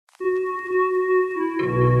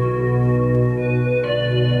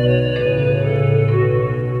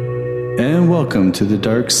And welcome to the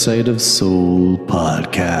Dark Side of Soul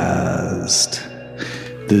podcast.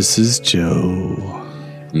 This is Joe.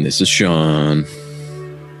 And this is Sean.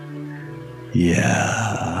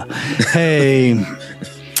 Yeah. Hey,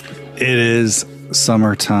 it is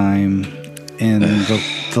summertime in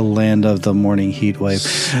the land of the morning heat wave.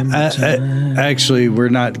 Actually, we're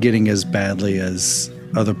not getting as badly as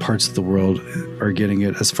other parts of the world are getting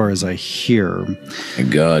it, as far as I hear. My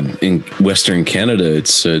God, in Western Canada,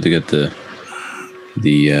 it's they got the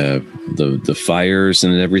fires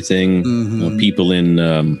and everything. Mm-hmm. People in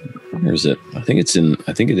where is it? I think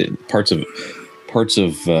it parts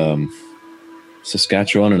of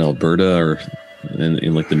Saskatchewan and Alberta are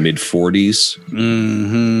in like the mid 40s.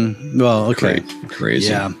 Mm-hmm. Well, okay,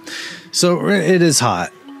 crazy. Yeah. So it is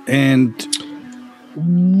hot, and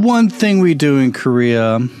one thing we do in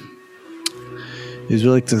Korea is we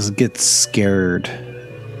like to get scared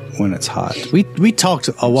when it's hot. We talked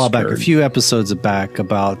a while back, a few episodes back,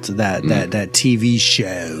 about that TV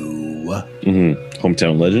show. Mm-hmm.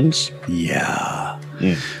 Hometown Legends. Yeah.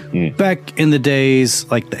 Back in the days,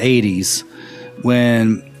 like the 80s,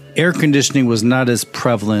 when air conditioning was not as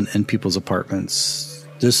prevalent in people's apartments,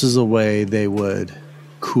 this is a way they would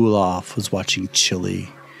cool off, was watching chilly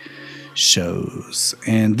shows.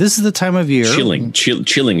 And this is the time of year. Chilling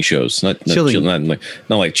shows. Not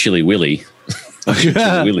like Chilly Willy.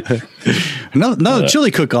 Chilly Willy. No,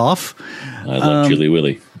 chili cook-off. I love Chilly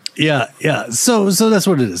Willy. Yeah. So that's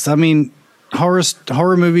what it is. I mean,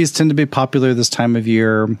 horror movies tend to be popular this time of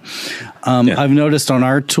year. I've noticed on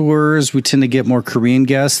our tours we tend to get more Korean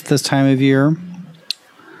guests this time of year.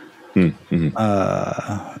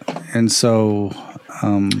 Mm-hmm. And so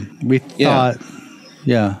we thought,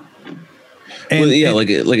 yeah. And, like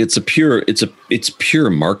it's pure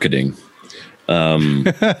marketing.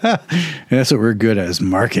 That's what we're good at, is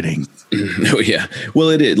marketing. Oh yeah. Well,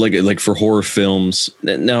 it is like for horror films.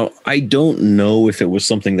 Now, I don't know if it was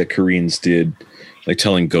something that Koreans did, like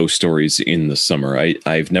telling ghost stories in the summer.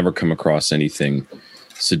 I've never come across anything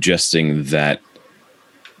suggesting that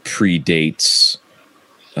predates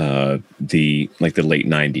the late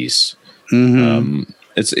 90s. Mm-hmm.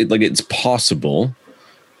 It's possible,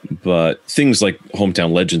 but things like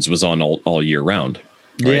Hometown Legends was on all year round.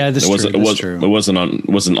 Right? Yeah, that's true. It wasn't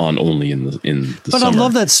on only in the But summer. I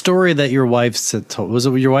love that story that your wife said. Was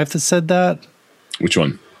it your wife that said that? Which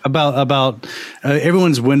one? About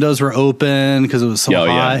everyone's windows were open because it was so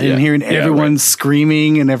hot, and hearing everyone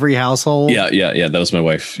screaming in every household. Yeah. That was my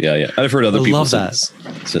wife. Yeah. I've heard other people said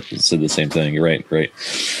the same thing. You're right.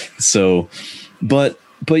 So, but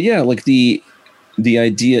yeah, like the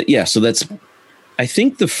idea. Yeah. So that's, I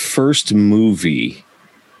think, the first movie.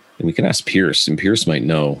 And we can ask Pierce, and Pierce might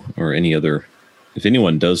know, or any other, if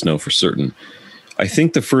anyone does know for certain. I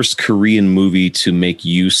think the first Korean movie to make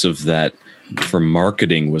use of that for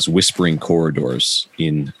marketing was Whispering Corridors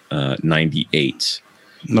in 98.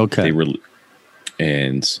 Okay. They were,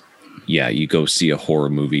 and yeah, you go see a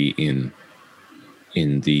horror movie in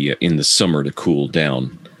the summer to cool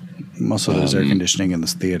down. Also, there's air conditioning in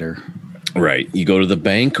this theater. Right. You go to the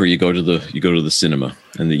bank, or you go to the cinema,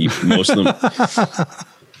 and most of them.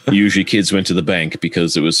 Usually kids went to the bank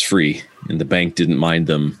because it was free, and the bank didn't mind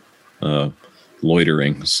them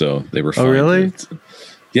loitering, so they were fine. Oh, really?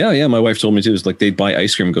 Yeah. My wife told me too. It's like they'd buy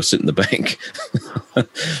ice cream and go sit in the bank. Yeah,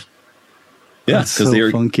 that's so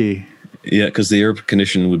funky. Yeah, because the air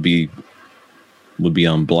conditioning would be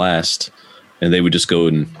on blast, and they would just go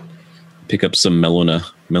and pick up some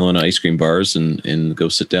Melona ice cream bars and go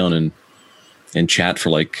sit down and chat for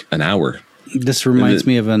like an hour. This reminds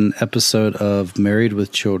me of an episode of Married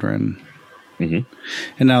with Children. Mm-hmm.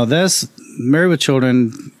 And now this Married with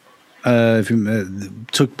Children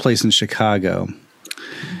took place in Chicago.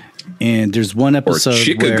 And there's one episode, or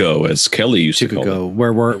Chicago, as Kelly used to call it,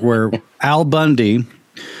 where Al Bundy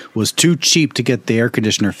was too cheap to get the air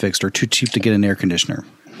conditioner fixed, or too cheap to get an air conditioner.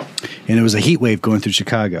 And it was a heat wave going through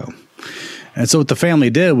Chicago. And so what the family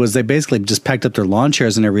did was they basically just packed up their lawn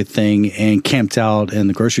chairs and everything and camped out in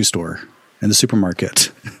the grocery store. In the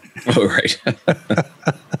supermarket. Oh, right. The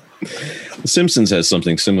Simpsons has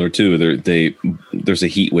something similar too. There's a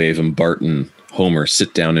heat wave, and Bart and Homer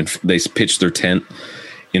sit down and they pitch their tent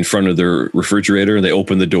in front of their refrigerator, and they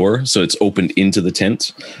open the door so it's opened into the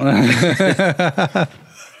tent. And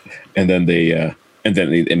then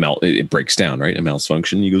it breaks down, right? A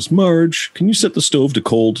malfunction. He goes, "Marge, can you set the stove to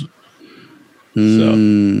cold?" So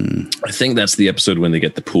I think that's the episode when they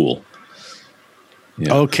get the pool.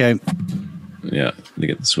 Yeah. Okay. Yeah, they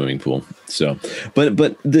get the swimming pool. So, but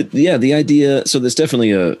the idea. So there's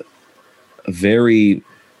definitely very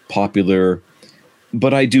popular,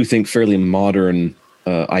 but I do think fairly modern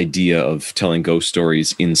idea of telling ghost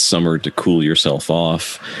stories in summer to cool yourself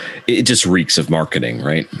off. It just reeks of marketing,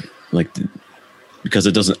 right? Like, because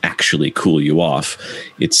it doesn't actually cool you off.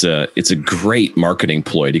 It's a great marketing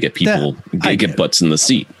ploy to get people get butts in the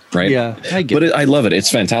seat, right? Yeah, I get it. I love it.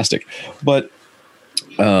 It's fantastic. But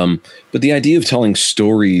the idea of telling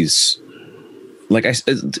stories, like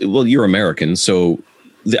well, you're American, so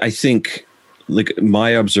I think, like,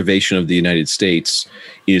 my observation of the United States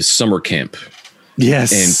is summer camp.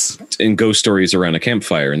 Yes. And ghost stories around a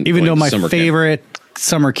campfire. And even though my favorite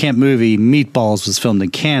summer camp movie, Meatballs, was filmed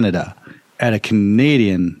in Canada at a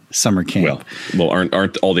Canadian summer camp. Well,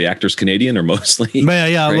 aren't all the actors Canadian, or mostly?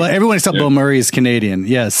 But yeah, right? Well, everyone except Bill Murray is Canadian.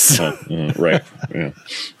 Yes. Right. Yeah.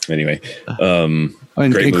 Anyway.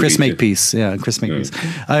 And Chris Makepeace. Yeah, Chris Makepeace.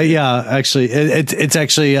 Yeah, actually, it's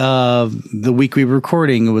actually the week we were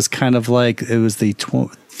recording, it was kind of like, it was the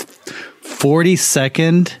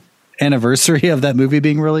 42nd anniversary of that movie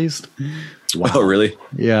being released. Wow. Oh, really?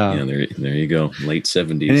 Yeah. Yeah, there you go. Late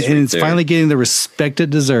 70s. And it's finally getting the respect it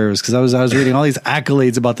deserves, because I was reading all these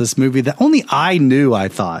accolades about this movie that only I knew, I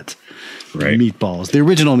thought. Right. Meatballs. The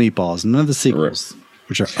original Meatballs, none of the sequels,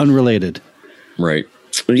 which are unrelated. Right.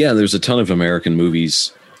 Yeah, there's a ton of American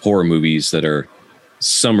movies, horror movies, that are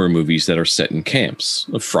summer movies that are set in camps.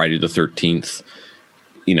 Friday the 13th,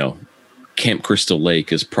 Camp Crystal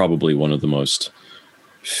Lake is probably one of the most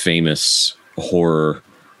famous horror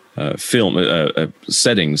film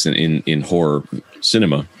settings in horror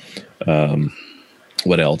cinema.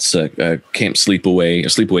 What else? Camp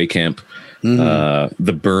Sleepaway Camp,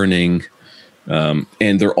 The Burning,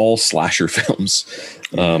 and they're all slasher films.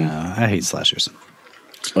 I hate slashers.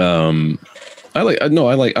 I like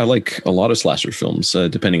a lot of slasher films,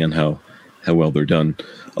 depending on how well they're done.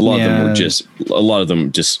 A lot of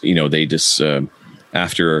them just they just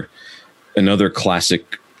after another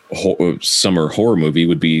classic summer horror movie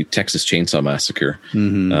would be Texas Chainsaw Massacre,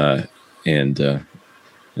 and then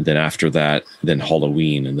after that, then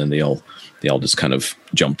Halloween, and then they all just kind of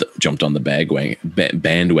jumped on the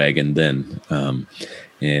bandwagon then,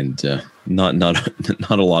 and not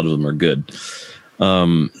a lot of them are good.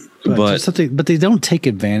 But they don't take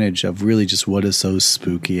advantage of really just what is so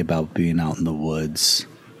spooky about being out in the woods.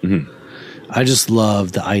 Mm-hmm. I just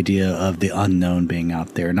love the idea of the unknown being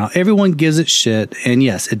out there. Now, everyone gives it shit, and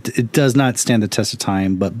yes, it does not stand the test of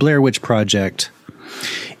time, but Blair Witch Project.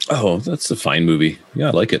 Oh, that's a fine movie. Yeah,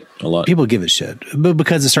 I like it a lot. People give it shit, but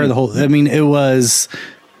because it started the whole, I mean, it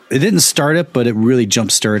didn't start it, but it really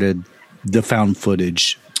jump-started the found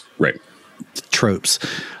footage tropes.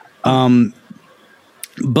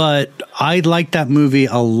 But I like that movie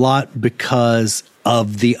a lot because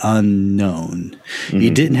of the unknown. Mm-hmm.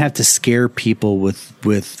 You didn't have to scare people with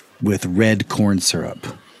red corn syrup.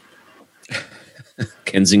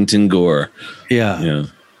 Kensington Gore. Yeah.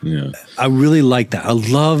 I really like that. I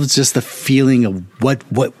love just the feeling of we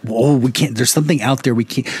can't, there's something out there. We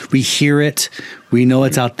hear it. We know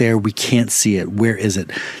it's out there. We can't see it. Where is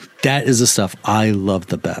it? That is the stuff I love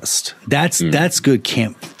the best. That's good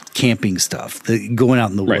camping stuff. Going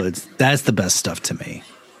out in the woods. That's the best stuff to me.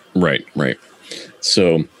 Right.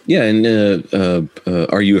 So yeah, and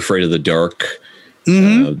Are You Afraid of the Dark?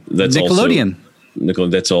 Mm-hmm. That's Nickelodeon.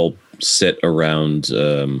 That's all set around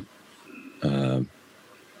the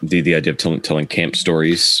idea of telling camp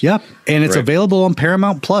stories. Yep, and it's available on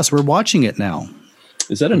Paramount Plus. We're watching it now.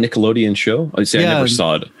 Is that a Nickelodeon show? I never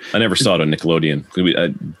saw it. I never saw it on Nickelodeon.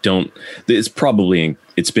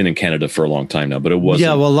 It's been in Canada for a long time now, but it wasn't.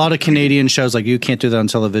 Yeah, well, a lot of Canadian shows, like You Can't Do That on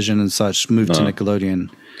Television and such, moved to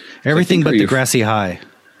Nickelodeon. Everything but Degrassi High.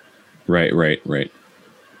 Right.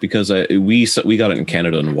 Because we got it in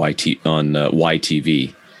Canada on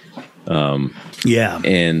YTV. Yeah,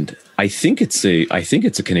 and I think it's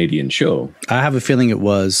a Canadian show. I have a feeling it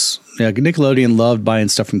was. Yeah, Nickelodeon loved buying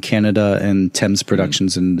stuff from Canada and Thames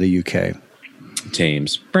Productions in the UK.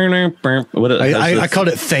 Thames. I called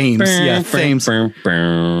it Thames. Yeah, Thames. Yeah,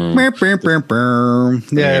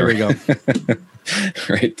 there we go.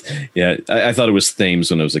 Right. Yeah, I thought it was Thames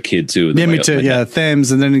when I was a kid too. Yeah, me too. Yeah,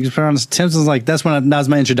 Thames, and then you pronounce Thames. Was like that was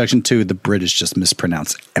my introduction to the British. Just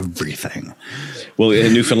mispronounce everything. Well,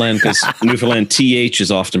 in Newfoundland, because Newfoundland th is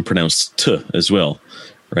often pronounced t as well,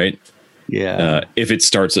 right? Yeah. If it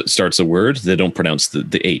starts a word, they don't pronounce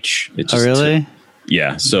the h. It's just really? T.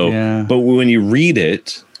 Yeah. So, but when you read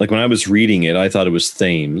it, like when I was reading it, I thought it was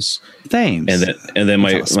Thames. Thames. And then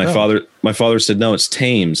my father said, no, it's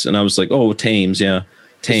Thames. And I was like, oh, Thames. Yeah.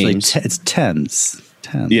 Thames. It's Thames.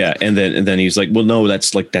 Yeah. And then he's like, well, no,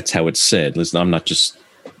 that's how it's said. Listen, I'm not just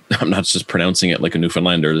just pronouncing it like a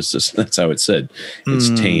Newfoundlander. That's how it's said. It's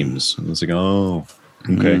Thames. And it's like, oh,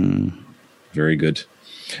 okay. Very good.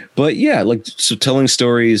 But yeah, like, so telling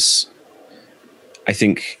stories, I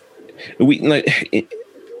think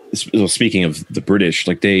speaking of the British,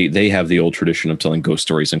 like they have the old tradition of telling ghost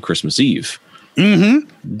stories on Christmas Eve.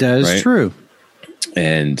 That is true.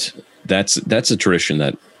 And that's a tradition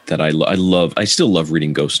that I love. I still love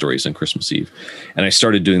reading ghost stories on Christmas Eve. And I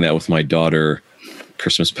started doing that with my daughter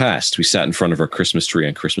Christmas past. We sat in front of our Christmas tree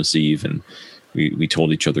on Christmas Eve, and we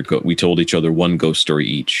told each other one ghost story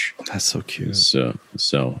each. That's so cute. So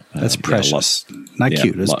that's precious. Not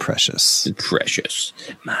cute. It's precious. Precious.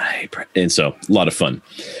 And so a lot of fun.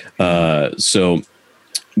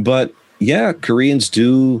 But yeah, Koreans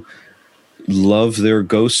do love their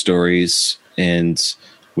ghost stories, and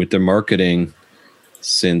with their marketing,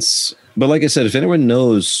 but like I said, if anyone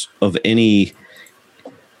knows of any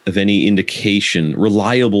indication,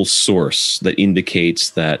 reliable source that indicates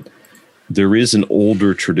that there is an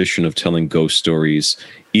older tradition of telling ghost stories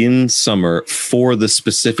in summer for the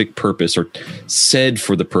specific purpose, or said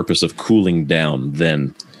for the purpose of cooling down,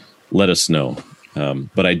 then let us know.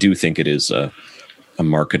 But I do think it is a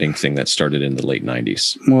marketing thing that started in the late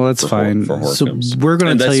 90s. Well, that's fine. For horror films. We're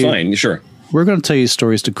going to tell you. That's fine. Sure. We're going to tell you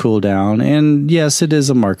stories to cool down. And yes, it is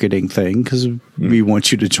a marketing thing because we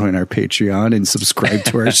want you to join our Patreon and subscribe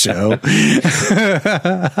to our show.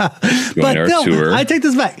 Tour. I take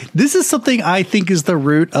this back. This is something I think is the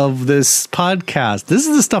root of this podcast. This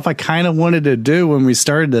is the stuff I kind of wanted to do when we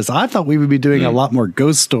started this. I thought we would be doing a lot more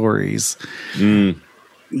ghost stories.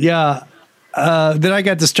 Yeah. Then I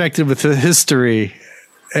got distracted with the history.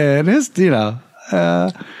 And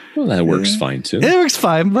well, that works fine too. It works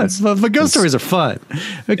fine, but ghost stories are fun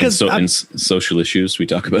because in social issues we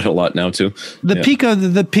talk about it a lot now too. The peak of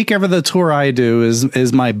the tour I do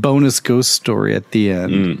is my bonus ghost story at the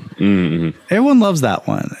end. Everyone loves that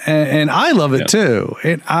one, and I love it too.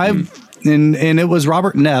 And and it was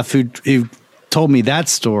Robert Neff who told me that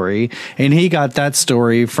story, and he got that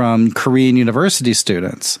story from Korean university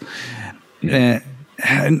students.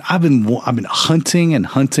 And I've been hunting,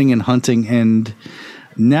 and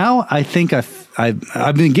now I think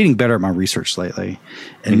I've been getting better at my research lately,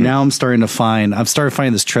 and now I've started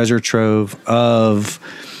finding this treasure trove of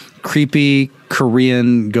creepy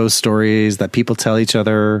Korean ghost stories that people tell each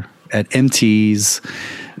other at MTs.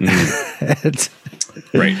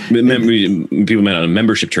 Right. People met on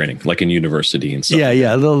membership training, like in university and stuff.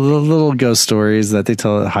 Yeah. Little ghost stories that they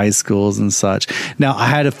tell at high schools and such. Now, I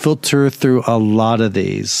had to filter through a lot of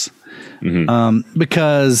these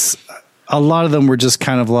because a lot of them were just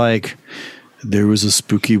kind of like, there was a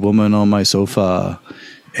spooky woman on my sofa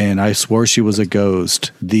and I swore she was a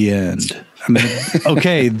ghost. The end. I mean,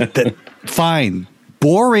 okay, fine.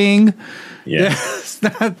 Boring. Yeah.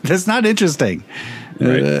 That's not interesting.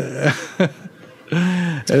 Right.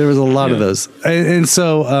 There was a lot of those. And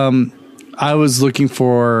so I was looking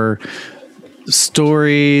for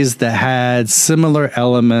stories that had similar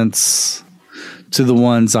elements to the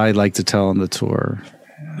ones I like to tell on the tour.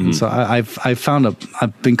 And so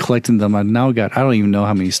I've been collecting them. I don't even know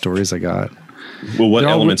how many stories I got. Well, what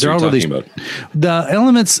elements are you talking about? The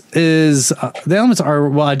elements are,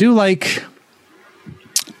 well, I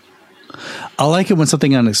like it when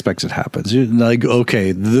something unexpected happens. You're like,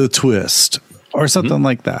 okay, the twist or something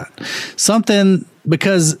like that. Something,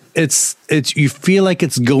 because it's you feel like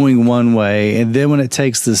it's going one way, and then when it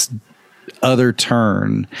takes this other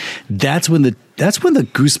turn, that's when the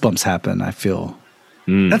goosebumps happen, I feel.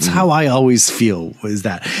 That's how I always feel, is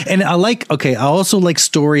that. And I also like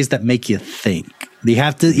stories that make you think. You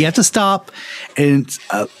have to stop, and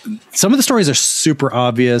some of the stories are super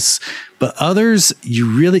obvious, but others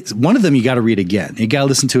one of them you got to read again. You got to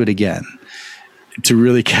listen to it again to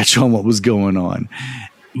really catch on what was going on.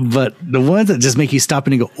 But the ones that just make you stop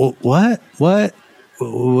and you go, oh, what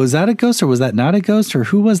was that, a ghost or was that not a ghost, or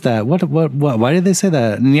who was that? What? Why did they say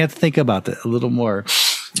that? And you have to think about that a little more.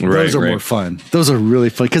 Those are more fun. Those are really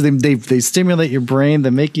fun because they stimulate your brain.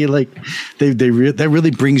 They make you like that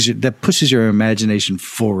really brings you, that pushes your imagination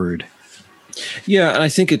forward. Yeah, and I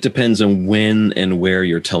think it depends on when and where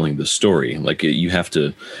you're telling the story. Like you have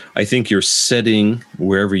to, I think your setting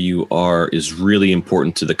wherever you are is really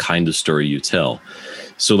important to the kind of story you tell.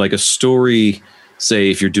 So like a story, say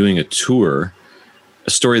if you're doing a tour,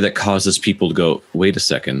 a story that causes people to go, wait a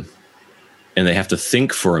second, and they have to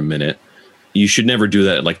think for a minute. You should never do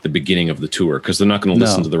that at like the beginning of the tour because they're not going to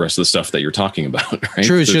listen to the rest of the stuff that you're talking about. Right?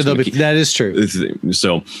 True. That is true.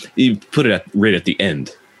 So you put it right at the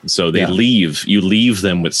end. So you leave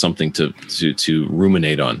them with something to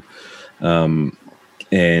ruminate on.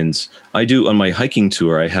 And I do on my hiking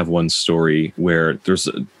tour, I have one story where there's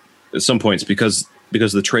some points because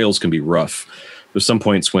the trails can be rough. There's some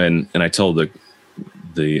points when, and I tell the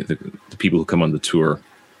people who come on the tour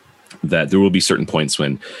that there will be certain points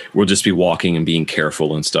when we'll just be walking and being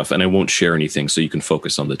careful and stuff, and I won't share anything so you can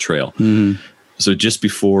focus on the trail. Mm-hmm. So just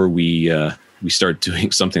before we start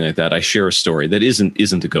doing something like that, I share a story that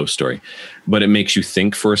isn't a ghost story, but it makes you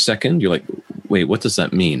think for a second. You're like, wait, what does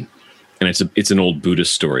that mean? And it's an old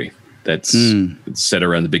Buddhist story that's set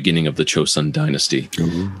around the beginning of the Chosun dynasty.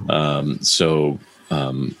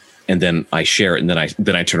 And then I share it, and then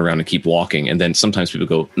I turn around and keep walking, and then sometimes people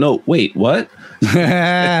go, "No, wait, what?"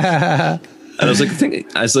 And I was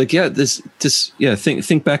like, yeah,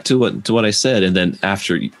 think back to what I said, and then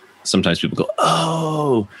after, sometimes people go,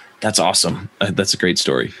 "Oh, that's awesome. That's a great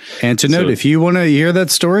story." And to note, if you want to hear that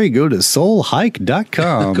story, go to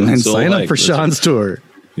soulhike.com and sign up for Sean's tour.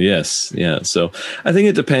 Yes. Yeah. So I think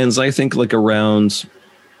it depends. I think like around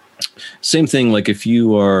same thing. Like if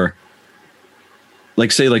you are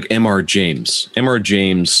like, say like M.R. James,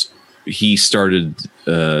 he started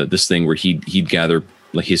this thing where he'd gather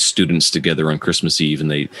like his students together on Christmas Eve,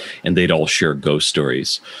 and they'd all share ghost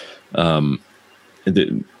stories. But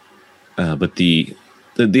the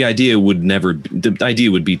idea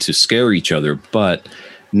would be to scare each other, but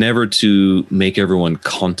never to make everyone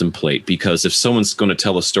contemplate, because if someone's going to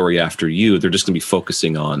tell a story after you, they're just going to be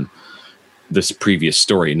focusing on this previous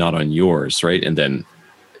story, not on yours, right? And then,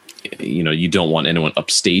 you don't want anyone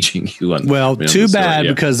upstaging you on. Well, too bad,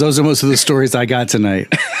 because those are most of the stories I got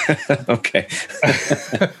tonight. Okay.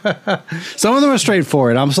 Some of them are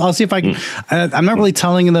straightforward. I'll see if I can. I'm not really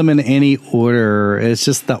telling them in any order. It's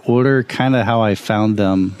just the order, kind of how I found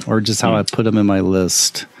them, or just how I put them in my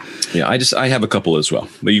list. Yeah, I have a couple as well.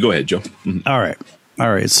 But you go ahead, Joe. Mm-hmm. All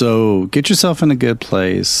right. So get yourself in a good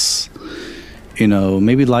place.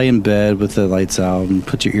 Maybe lie in bed with the lights out and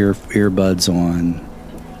put your earbuds on.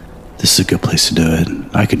 This is a good place to do it.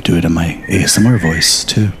 I could do it in my ASMR voice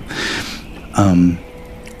too.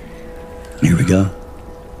 Here we go.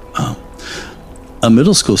 A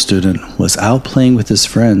middle school student was out playing with his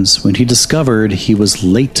friends when he discovered he was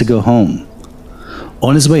late to go home.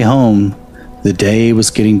 On his way home, the day was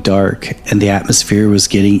getting dark and the atmosphere was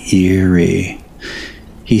getting eerie.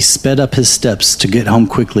 He sped up his steps to get home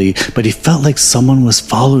quickly, but he felt like someone was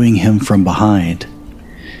following him from behind.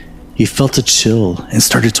 He felt a chill and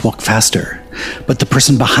started to walk faster, but the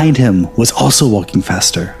person behind him was also walking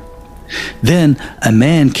faster. Then a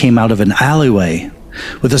man came out of an alleyway.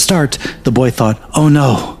 With a start, the boy thought, "Oh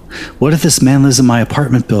no, what if this man lives in my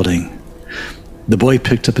apartment building?" The boy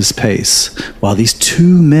picked up his pace while these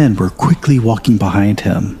two men were quickly walking behind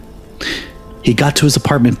him. He got to his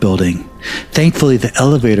apartment building. Thankfully, the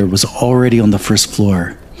elevator was already on the first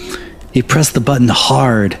floor. He pressed the button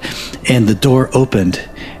hard and the door opened,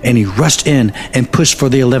 and he rushed in and pushed for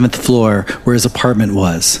the 11th floor where his apartment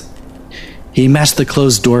was. He mashed the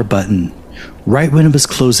closed door button. Right when it was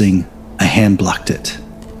closing, a hand blocked it.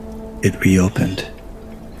 It reopened.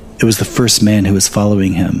 It was the first man who was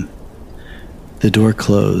following him. The door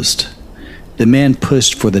closed. The man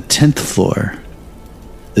pushed for the 10th floor.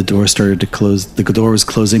 The door started to close. The door was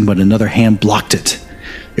closing, but another hand blocked it.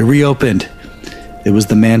 It reopened. It was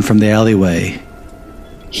the man from the alleyway.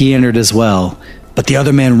 He entered as well, but the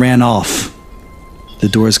other man ran off. The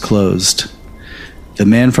doors closed. The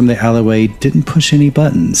man from the alleyway didn't push any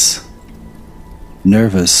buttons.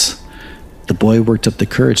 Nervous, the boy worked up the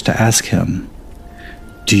courage to ask him,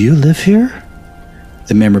 "Do you live here?"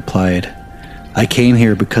 The man replied, "I came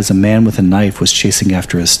here because a man with a knife was chasing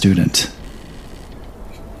after a student."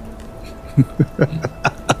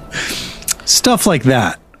 Stuff like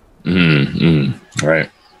that. Right.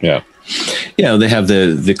 Yeah. Yeah. They have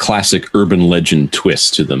the classic urban legend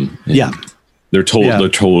twist to them. Yeah. They're told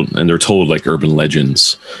like urban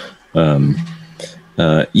legends.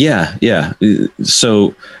 Yeah.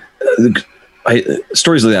 So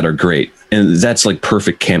stories like that are great. And that's like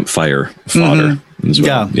perfect campfire fodder as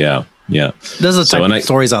well. Yeah. Those are the type of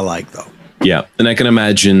stories I like, though. Yeah. And I can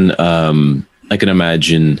imagine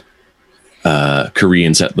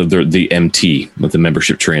Koreans at the MT with the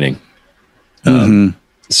membership training,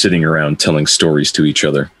 sitting around telling stories to each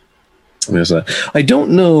other. I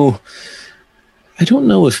don't know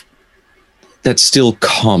if that's still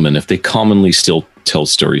common, if they commonly still tell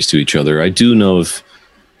stories to each other. I do know if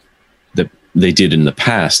that they did in the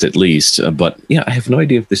past, at least, but yeah, I have no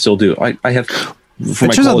idea if they still do. I have. It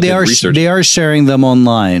turns out they are sharing them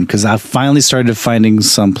online, because I've finally started finding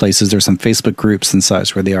some places. There's some Facebook groups and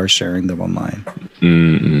such where they are sharing them online.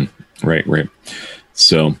 Right.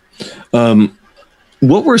 So,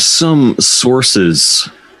 what were some sources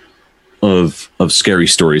of scary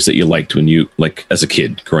stories that you liked when you, like, as a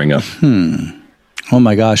kid growing up? Oh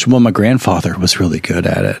my gosh. Well, my grandfather was really good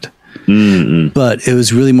at it. But it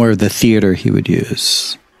was really more of the theater he would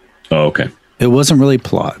use. Oh, okay. It wasn't really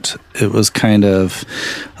plot. It was kind of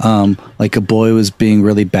like a boy was being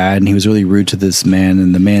really bad and he was really rude to this man.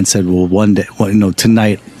 And the man said, well, one day,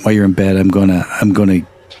 tonight while you're in bed, I'm going to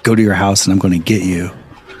go to your house and I'm going to get you.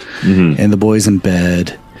 And the boy's in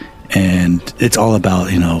bed and it's all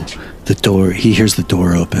about, the door. He hears the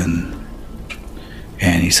door open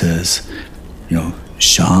and he says,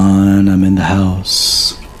 Sean, I'm in the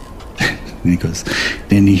house. And he goes,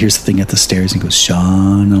 then he hears the thing at the stairs and he goes,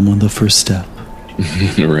 Sean, I'm on the first step.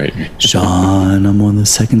 Right. Sean, I'm on the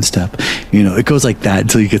second step. It goes like that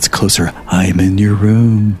until he gets closer. I'm in your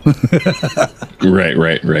room.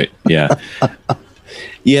 Right. Yeah.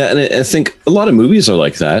 Yeah. And I think a lot of movies are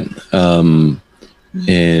like that.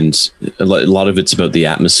 And a lot of it's about the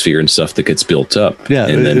atmosphere and stuff that gets built up. Yeah.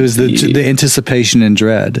 And it was the anticipation and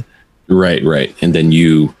dread. Right. And then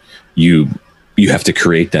you have to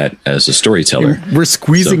create that as a storyteller. We're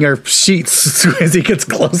squeezing our sheets as he gets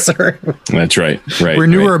closer. That's right. We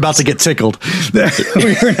knew we were about to get tickled. That's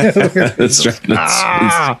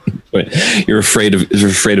right. You're afraid of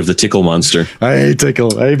the tickle monster. I hate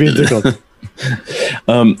tickle. I hate being tickled.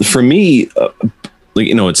 For me,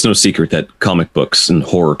 it's no secret that comic books and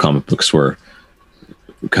horror comic books were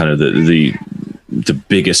kind of the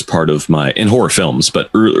biggest part of and horror films, but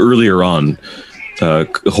earlier on,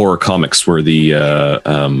 horror comics were the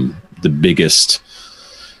biggest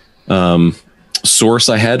source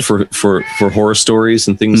I had for horror stories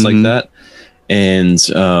and things like that. And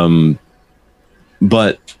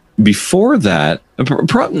but before that,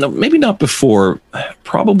 maybe not before,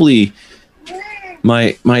 probably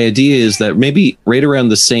my idea is that maybe right around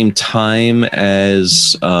the same time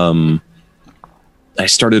as I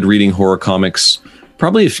started reading horror comics,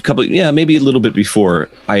 probably maybe a little bit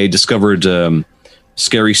before, I discovered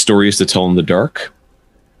Scary Stories to Tell in the Dark.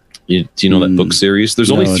 Do you know that book series? There's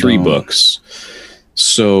only 3 books.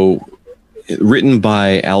 So written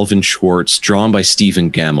by Alvin Schwartz, drawn by Stephen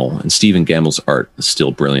Gamble, and Stephen Gamble's art is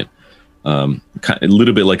still brilliant. A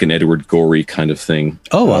little bit like an Edward Gorey kind of thing.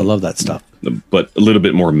 Oh, I love that stuff. But a little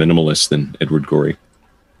bit more minimalist than Edward Gorey.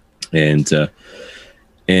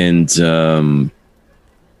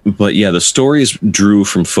 But yeah, the stories drew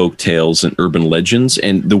from folk tales and urban legends,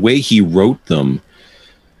 and the way he wrote them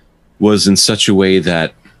was in such a way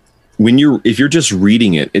that if you're just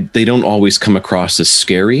reading it, they don't always come across as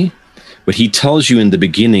scary, but he tells you in the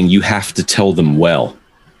beginning, you have to tell them well.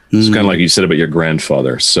 It's kind of like you said about your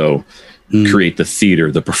grandfather. So create the theater,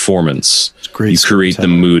 the performance, you create the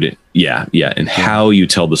mood. Yeah. And how you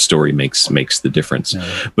tell the story makes the difference.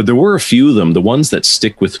 Yeah. But there were a few of them. The ones that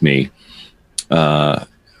stick with me are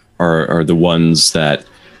the ones that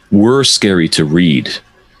were scary to read.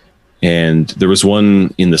 And there was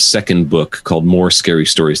one in the second book called More Scary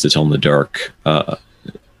Stories to Tell in the Dark,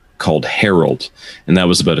 called Harold. And that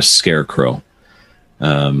was about a scarecrow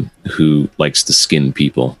who likes to skin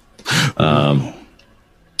people. But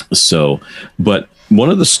one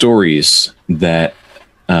of the stories that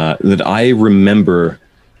I remember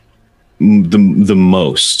the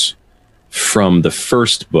most from the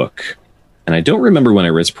first book, and I don't remember when I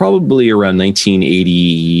read, it's probably around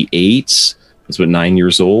 1988. I was about 9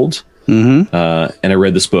 years old. And I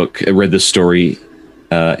read this book. I read this story,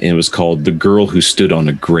 and it was called The Girl Who Stood on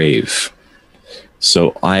a Grave.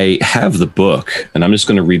 So I have the book, and I'm just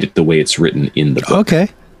going to read it the way it's written in the book.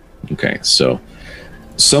 Okay. So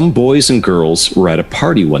some boys and girls were at a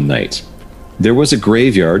party one night. There was a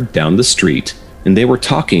graveyard down the street, and they were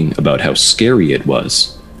talking about how scary it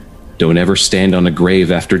was. Don't ever stand on a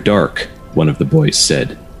grave after dark, one of the boys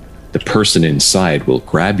said. The person inside will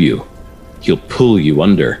grab you. He'll pull you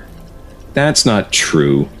under. That's not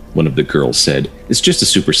true, one of the girls said. It's just a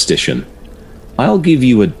superstition. I'll give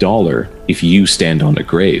you $1 if you stand on a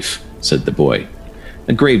grave, said the boy.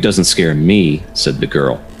 A grave doesn't scare me, said the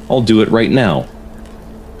girl. I'll do it right now.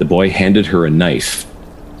 The boy handed her a knife.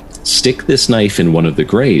 Stick this knife in one of the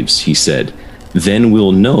graves, he said. Then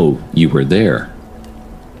we'll know you were there.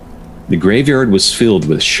 The graveyard was filled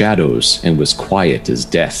with shadows and was quiet as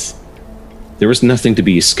death. There was nothing to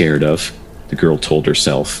be scared of, the girl told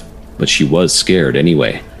herself, but she was scared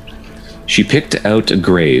anyway. She picked out a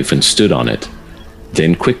grave and stood on it.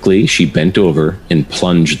 Then quickly she bent over and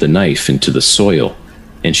plunged the knife into the soil,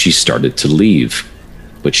 and she started to leave,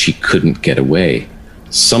 but she couldn't get away.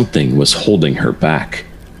 Something was holding her back.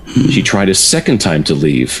 She tried a second time to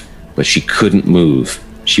leave, but she couldn't move.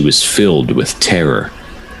 She was filled with terror.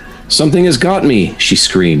 "Something has got me," she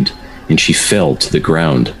screamed, and she fell to the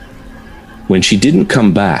ground. When she didn't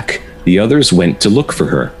come back, the others went to look for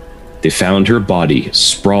her. They found her body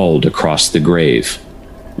sprawled across the grave.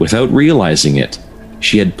 Without realizing it,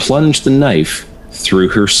 she had plunged the knife through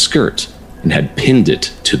her skirt and had pinned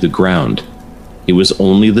it to the ground. It was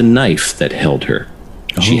only the knife that held her.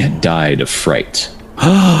 She had died of fright.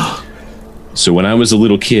 So when I was a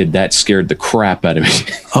little kid, that scared the crap out of me.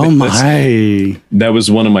 Oh my. That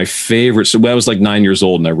was one of my favorites. So when I was like 9 years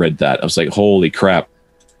old and I read that, I was like, holy crap.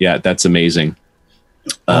 Yeah, that's amazing.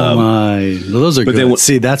 Oh my. Those are good.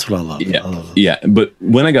 See, that's what I love. Yeah, I love yeah. But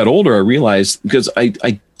when I got older, I realized, because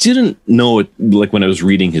I didn't know it, like when I was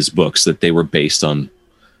reading his books, that they were based on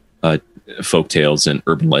folk tales and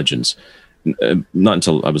urban legends. Not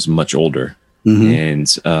until I was much older.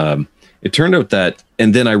 Mm-hmm. And it turned out that,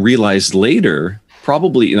 and then I realized later,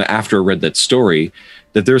 probably after I read that story,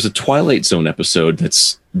 that there's a Twilight Zone episode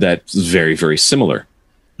that's very, very similar.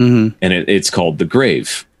 Mm-hmm. And it's called The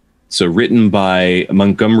Grave. So written by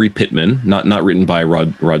Montgomery Pittman, not written by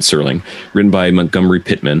Rod Serling, written by Montgomery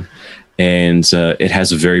Pittman. And it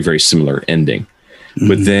has a very, very similar ending. Mm-hmm.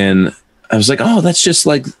 But then I was like, oh, that's just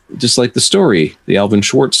like the story, the Alvin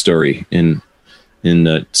Schwartz story in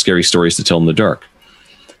Scary Stories to Tell in the Dark.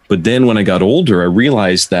 But then when I got older, I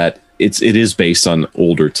realized that it is based on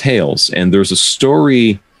older tales. And there's a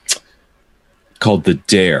story called The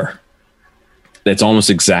Dare that's almost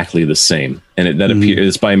exactly the same. And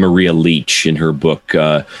it's by Maria Leach in her book,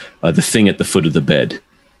 The Thing at the Foot of the Bed.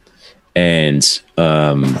 And so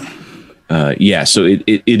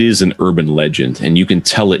it is an urban legend, and you can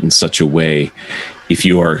tell it in such a way if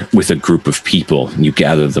you are with a group of people and you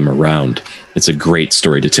gather them around. It's a great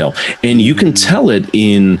story to tell. And you can tell it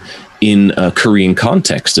in a Korean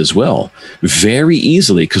context as well, very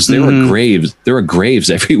easily, because there are graves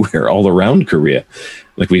everywhere all around Korea,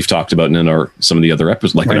 like we've talked about in some of the other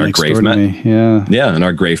episodes, like in our Grave in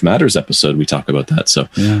our Grave Matters episode, we talk about that. So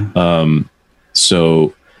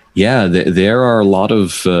there are a lot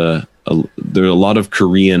of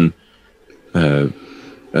Korean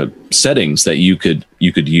settings that you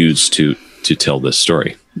could use to tell this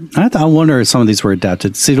story. I wonder if some of these were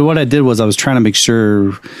adapted. See, what I did was I was trying to make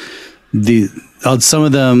sure some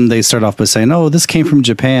of them, they start off by saying, "Oh, this came from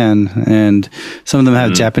Japan," and some of them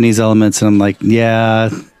have Japanese elements, and I'm like, "Yeah,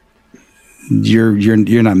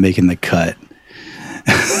 you're not making the cut."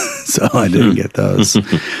 So I didn't get those.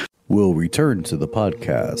 We'll return to the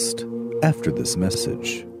podcast after this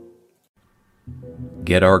message.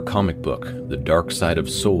 Get our comic book, The Dark Side of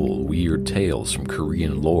Soul: Weird Tales from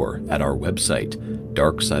Korean Lore, at our website,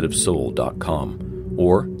 darksideofsoul.com,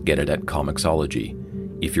 or get it at Comixology.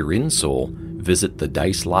 If you're in Seoul, visit the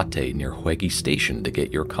Dice Latte near Hwegi Station to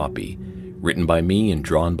get your copy. Written by me and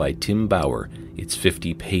drawn by Tim Bauer, it's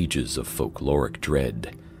 50 pages of folkloric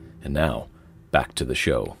dread. And now, back to the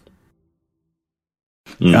show.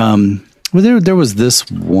 Well, there was this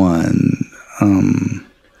one.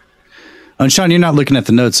 And Sean, you're not looking at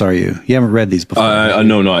the notes, are you? You haven't read these before. No,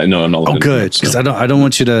 I'm not looking. Oh, good, because I don't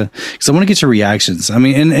want you to. Because I want to get your reactions. I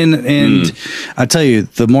mean, and I tell you,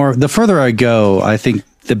 the further I go, I think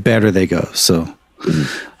the better they go. So,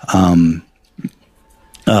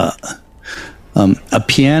 a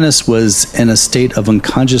pianist was in a state of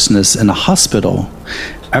unconsciousness in a hospital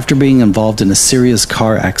after being involved in a serious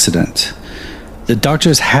car accident. The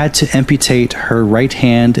doctors had to amputate her right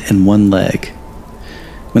hand and one leg.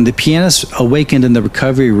 When the pianist awakened in the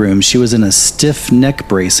recovery room, she was in a stiff neck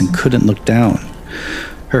brace and couldn't look down.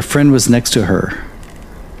 Her friend was next to her.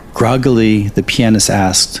 Groggily, the pianist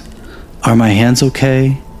asked, "Are my hands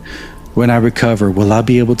okay? When I recover, will I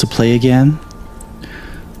be able to play again?"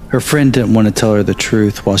 Her friend didn't want to tell her the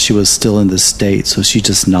truth while she was still in this state, so she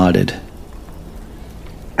just nodded.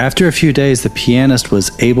 After a few days, the pianist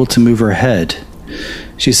was able to move her head.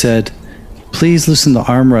 She said, "Please loosen the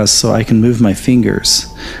armrest so I can move my fingers.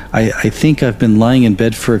 I think I've been lying in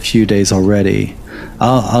bed for a few days already.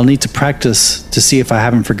 I'll need to practice to see if I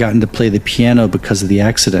haven't forgotten to play the piano because of the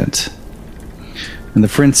accident." And the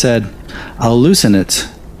friend said, "I'll loosen it,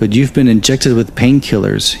 but you've been injected with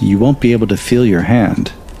painkillers. You won't be able to feel your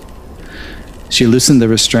hand." She loosened the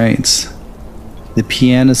restraints. The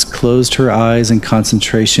pianist closed her eyes in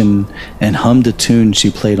concentration and hummed a tune she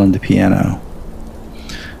played on the piano.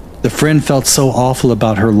 The friend felt so awful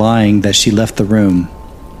about her lying that she left the room.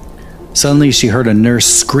 Suddenly, she heard a nurse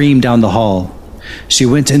scream down the hall. She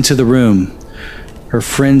went into the room. Her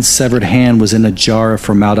friend's severed hand was in a jar of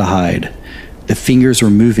formaldehyde. The fingers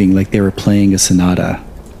were moving like they were playing a sonata.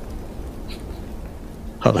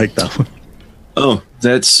 I like that one. Oh,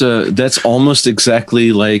 that's almost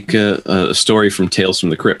exactly like a story from Tales from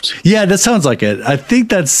the Crypt. Yeah, that sounds like it. I think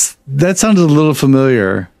that sounds a little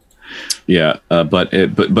familiar. Yeah, but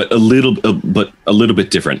a little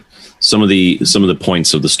bit different. Some of the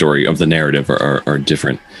points of the story of the narrative are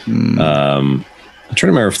different. I'm trying to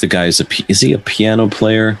remember if the guy is he a piano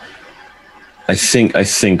player? I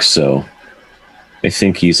think so. I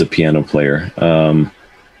think he's a piano player.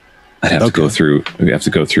 I'd have to go through. We have to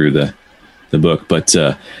go through the book, but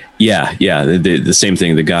the same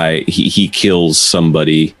thing. The guy he kills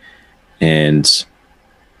somebody, and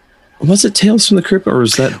was it Tales from the Crypt, or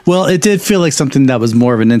was that? Well, it did feel like something that was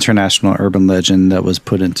more of an international urban legend that was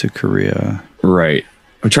put into Korea. Right.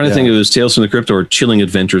 I'm trying to think if it was Tales from the Crypt or Chilling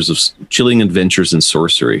Adventures in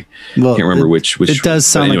Sorcery. Well, I can't remember which. It does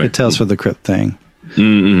sound like a Tales from the Crypt thing.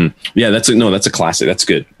 Mm-hmm. Yeah, that's a classic. That's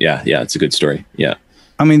good. Yeah, it's a good story. Yeah.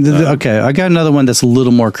 I mean, okay, I got another one that's a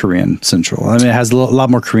little more Korean central. I mean, it has a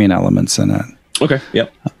lot more Korean elements in it. Okay.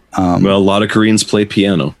 Yep. Well, a lot of Koreans play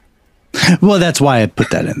piano. Well, that's why I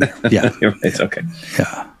put that in there. Yeah. It's okay.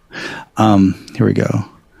 Yeah. Here we go.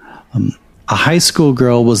 A high school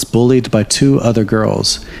girl was bullied by two other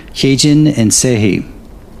girls, Hyejin and Sehee.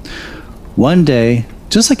 One day,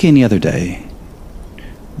 just like any other day,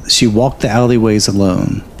 she walked the alleyways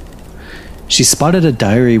alone. She spotted a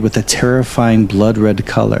diary with a terrifying blood-red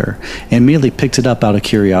color and immediately picked it up out of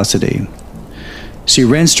curiosity. She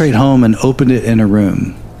ran straight home and opened it in her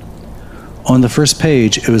room. On the first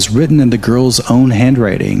page, it was written in the girl's own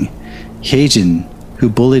handwriting. Hyejin, who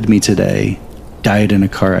bullied me today, died in a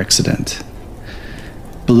car accident.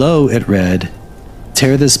 Below it read,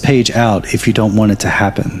 "Tear this page out if you don't want it to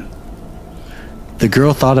happen." The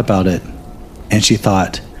girl thought about it, and she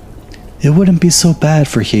thought, it wouldn't be so bad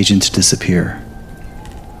for Hyejin to disappear.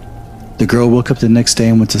 The girl woke up the next day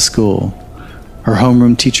and went to school. Her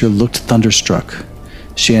homeroom teacher looked thunderstruck.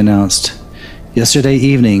 She announced, "Yesterday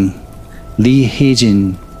evening, Lee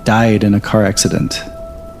Hyejin died in a car accident."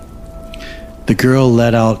 The girl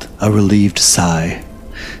let out a relieved sigh.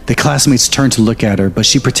 The classmates turned to look at her, but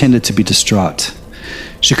she pretended to be distraught.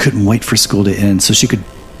 She couldn't wait for school to end so she could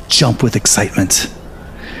jump with excitement.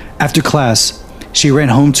 After class, she ran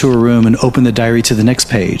home to her room and opened the diary to the next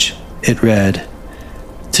page. It read,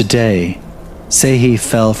 "Today, Sehee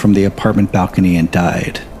fell from the apartment balcony and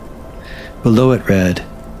died." Below it read,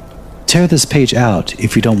 "Tear this page out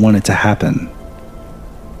if you don't want it to happen."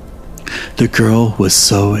 The girl was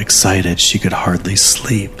so excited she could hardly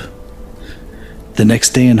sleep. The next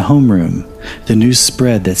day in homeroom, the news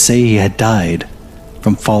spread that Sehee had died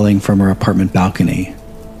from falling from her apartment balcony.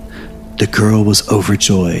 The girl was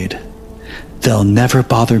overjoyed. "They'll never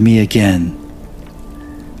bother me again."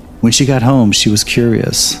 When she got home, she was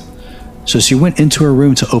curious, so she went into her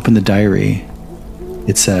room to open the diary.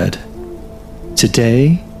 It said,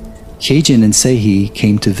 "Today, Hyejin and Sehee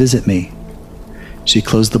came to visit me." She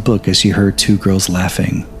closed the book as she heard two girls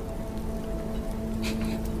laughing.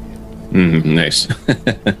 Nice.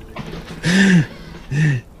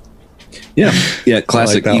 Yeah,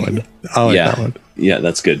 classic. I like that one. Yeah,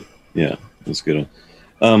 that's good. Yeah, that's a good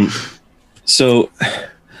one. So,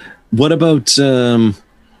 what about?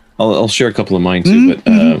 I'll share a couple of mine too,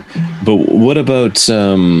 but what about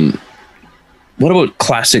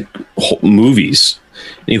classic movies?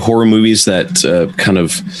 Any horror movies that kind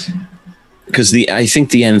of, because I think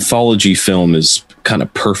the anthology film is kind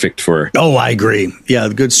of perfect for. Oh, I agree. Yeah,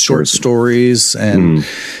 good short stories and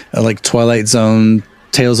like Twilight Zone.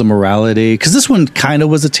 Tales of morality, because this one kind of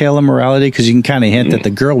was a tale of morality, because you can kind of hint that the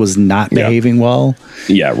girl was not behaving well.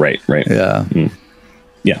 Yeah, right. Yeah,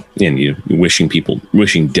 yeah, and you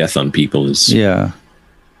wishing death on people is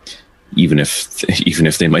even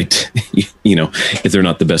if they might, if they're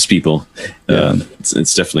not the best people,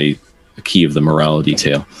 it's definitely a key of the morality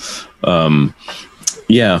tale. So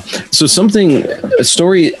a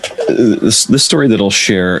story. This story that I'll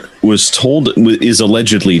share is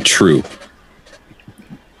allegedly true.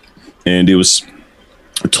 And it was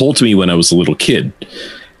told to me when I was a little kid,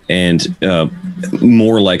 and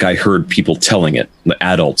more like I heard people telling it, the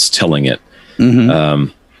adults telling it.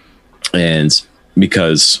 And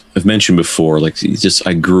because I've mentioned before,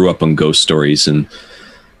 I grew up on ghost stories and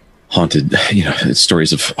haunted,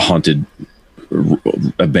 stories of haunted,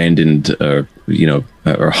 abandoned, or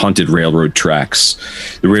haunted railroad tracks.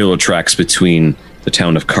 The railroad tracks between the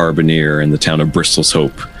town of Carbonear and the town of Bristol's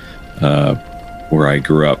Hope, where I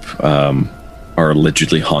grew up, are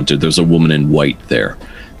allegedly haunted. There's a woman in white there,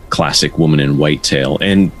 classic woman in white tale,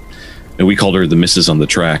 and we called her the Mrs. on the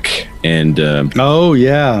Track. And in my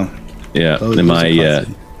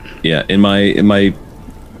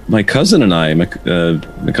my cousin and I, my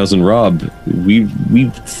cousin Rob, we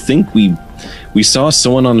think we saw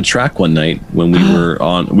someone on a track one night when we were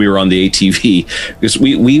on the ATV, because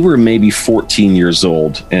we were maybe 14 years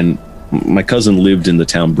old, and my cousin lived in the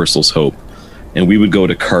town Bristol's Hope, and we would go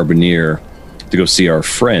to Carbonear to go see our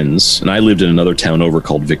friends, and I lived in another town over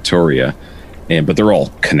called Victoria, but they're all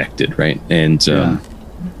connected, right? And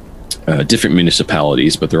different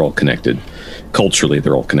municipalities, but they're all connected. Culturally,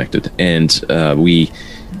 they're all connected. And I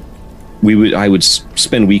would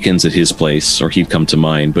spend weekends at his place, or he'd come to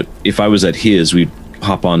mine. But if I was at his, we'd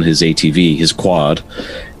hop on his ATV, his quad,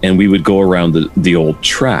 and we would go around the old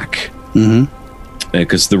track.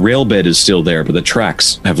 Because the rail bed is still there, but the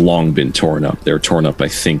tracks have long been torn up. They were torn up, I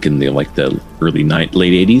think, in the late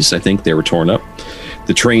 80s. I think they were torn up.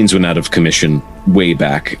 The trains went out of commission way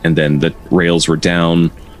back, and then the rails were down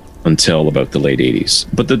until about the late 80s.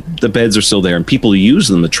 But the beds are still there, and people use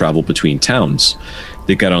them to travel between towns.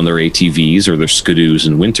 They got on their ATVs or their skidoos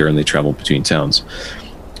in winter, and they travel between towns.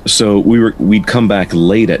 So we'd come back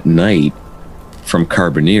late at night from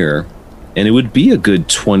Carbonear, and it would be a good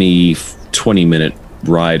 20-minute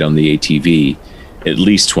ride on the ATV, at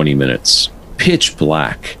least 20 minutes. Pitch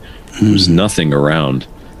black. There was nothing around.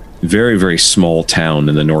 Very, very small town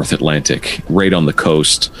in the North Atlantic, right on the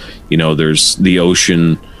coast. There's the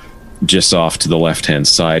ocean just off to the left-hand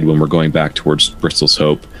side when we're going back towards Bristol's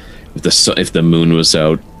Hope. If the moon was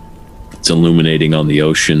out, it's illuminating on the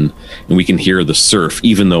ocean, and we can hear the surf,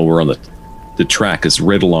 even though we're on the track is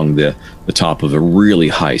right along the top of a really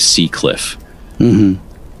high sea cliff.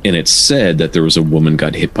 And it's said that there was a woman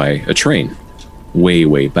got hit by a train way,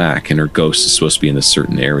 way back, and her ghost is supposed to be in a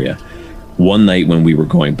certain area. One night when we were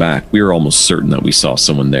going back, we were almost certain that we saw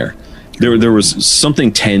someone there. There was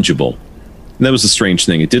something tangible. And that was the strange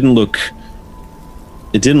thing. It didn't look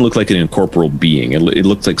like an incorporeal being. It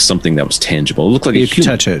looked like something that was tangible. It looked like you a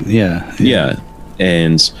human. Touch it, yeah.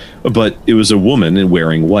 But it was a woman and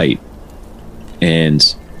wearing white. And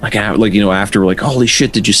after we're like, holy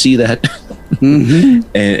shit, did you see that?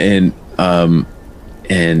 And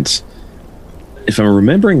if I'm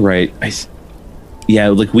remembering right,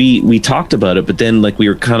 we talked about it, but then we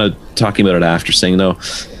were kind of talking about it after, saying no,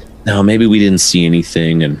 maybe we didn't see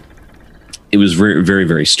anything, and it was very, very,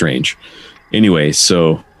 very strange. Anyway,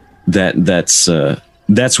 so that's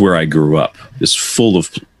where I grew up. It's full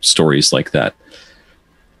of stories like that.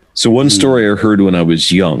 So one story I heard when I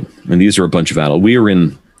was young, and these are a bunch of adults. We were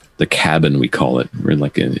in the cabin, we call it. We're in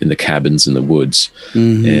the cabins in the woods,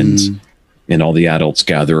 and all the adults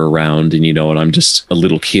gather around, and and I'm just a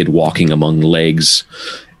little kid walking among legs,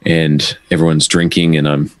 and everyone's drinking, and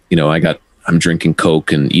I'm drinking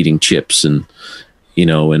Coke and eating chips, and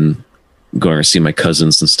and going to see my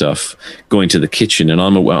cousins and stuff, going to the kitchen, and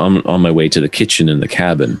I'm on my way to the kitchen in the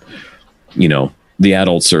cabin. The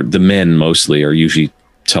adults the men mostly are usually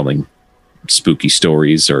telling spooky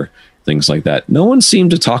stories or things like that. No one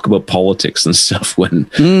seemed to talk about politics and stuff when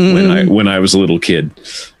I was a little kid.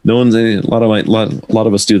 A lot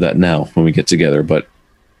of us do that now when we get together, but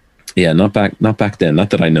yeah, not back then.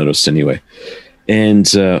 Not that I noticed anyway. And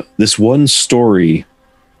this one story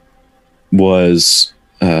was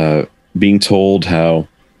being told how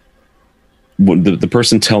the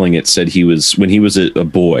person telling it said when he was a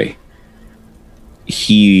boy,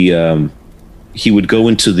 he would go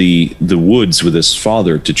into the woods with his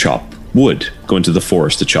father to chop wood, go into the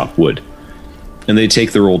forest to chop wood. And they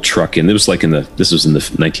take their old truck in. It was this was in the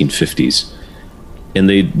 1950s. And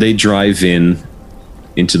they drive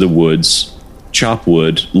into the woods, chop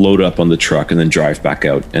wood, load up on the truck, and then drive back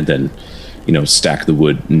out, and then, stack the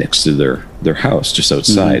wood next to their house just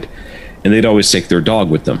outside. And they'd always take their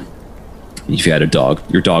dog with them. If you had a dog,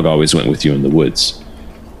 your dog always went with you in the woods.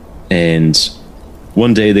 And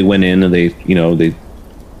one day they went in and they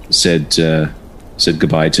said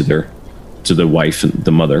goodbye to the wife and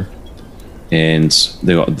the mother, and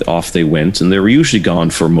off they went, and they were usually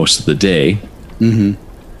gone for most of the day. And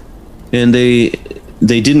they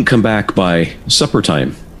didn't come back by supper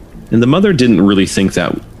time, and the mother didn't really think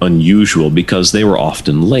that unusual because they were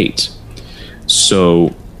often late.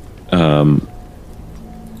 So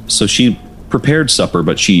she prepared supper,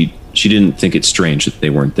 but she didn't think it strange that they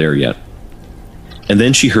weren't there yet. And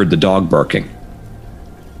then she heard the dog barking.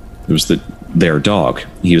 It was their dog.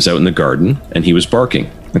 He was out in the garden, and he was barking,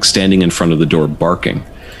 standing in front of the door barking.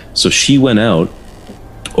 So she went out,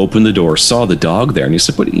 opened the door, saw the dog there, and he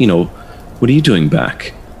said, what are you doing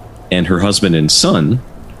back? And her husband and son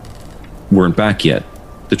weren't back yet.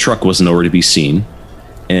 The truck wasn't nowhere to be seen,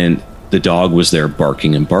 and the dog was there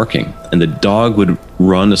barking and barking. And the dog would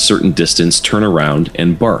run a certain distance, turn around,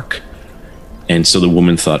 and bark. And so the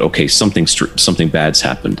woman thought, okay, something bad's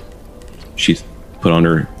happened. She put on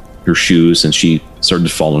her shoes and she started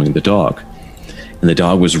following the dog. And the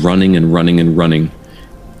dog was running and running and running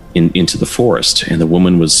into the forest. And the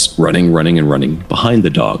woman was running behind the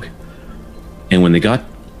dog. And when they got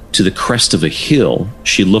to the crest of a hill,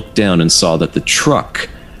 she looked down and saw that the truck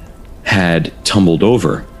had tumbled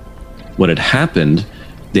over. What had happened,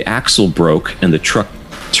 the axle broke and the truck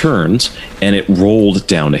turned and it rolled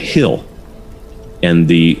down a hill. And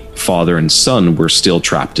the father and son were still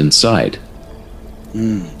trapped inside.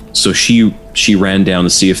 So she ran down to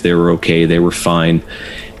see if they were okay. They were fine.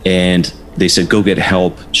 And they said, go get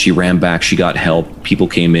help. She ran back. She got help. People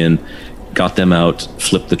came in, got them out,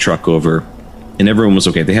 flipped the truck over. And everyone was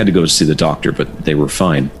okay. They had to go to see the doctor, but they were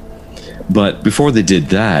fine. But before they did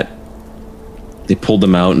that, they pulled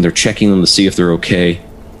them out and they're checking them to see if they're okay.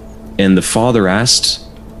 And the father asked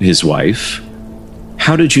his wife,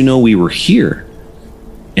 how did you know we were here?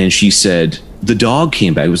 And she said, the dog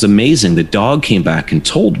came back. It was amazing. The dog came back and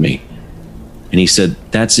told me. And he said,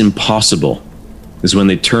 that's impossible. Because when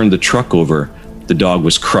they turned the truck over, the dog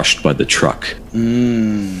was crushed by the truck.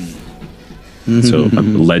 So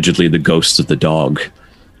allegedly the ghost of the dog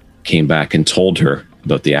came back and told her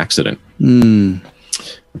about the accident.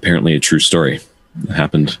 Apparently a true story. It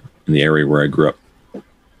happened in the area where I grew up.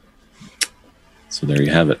 So there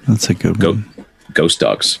you have it. That's a good one. Ghost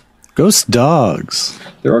dogs. Ghost dogs.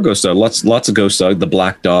 There are ghost dogs. Lots of ghost dogs. The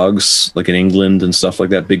black dogs, like in England and stuff like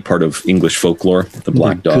that. Big part of English folklore. The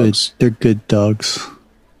black dogs. They're good dogs.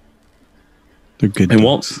 They're good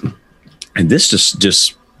dogs. And this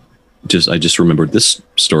just I just remembered this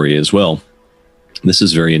story as well. This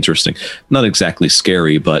is very interesting. Not exactly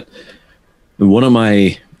scary, but one of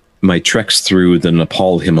my treks through the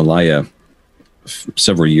Nepal Himalaya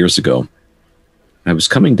several years ago, I was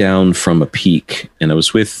coming down from a peak, and I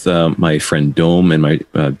was with my friend Dome, and my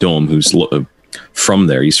Dome, who's from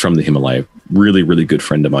there. He's from the Himalaya. Really, really good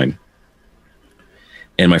friend of mine.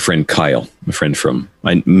 And my friend Kyle,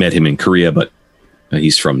 I met him in Korea, but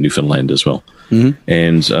he's from Newfoundland as well.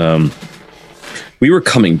 And we were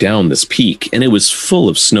coming down this peak, and it was full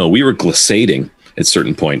of snow. We were glissading at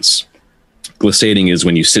certain points. Glissading is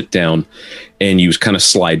when you sit down and you kind of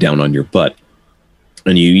slide down on your butt.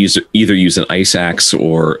 And you either use an ice axe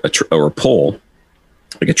or a pole,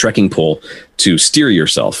 like a trekking pole, to steer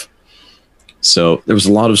yourself. So there was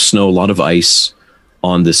a lot of snow, a lot of ice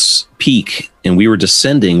on this peak, and we were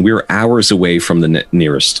descending. We were hours away from the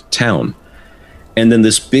nearest town. And then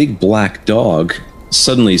this big black dog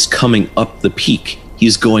suddenly is coming up the peak.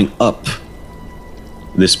 He's going up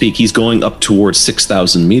this peak. He's going up towards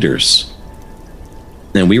 6,000 meters.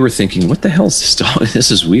 And we were thinking, what the hell is this dog?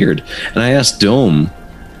 This is weird. And I asked Dome,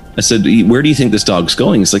 I said, where do you think this dog's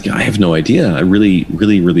going? He's like, I have no idea. I really,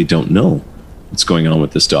 really, really don't know what's going on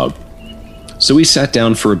with this dog. So we sat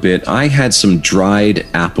down for a bit. I had some dried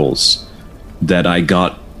apples that I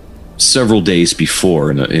got several days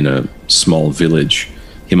before in a small village,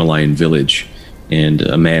 Himalayan village. And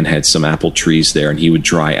a man had some apple trees there, and he would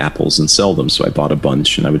dry apples and sell them. So I bought a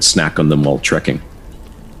bunch, and I would snack on them while trekking.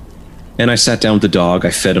 And I sat down with the dog.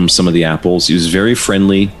 I fed him some of the apples. He was very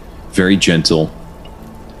friendly, very gentle.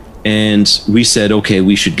 And we said, okay,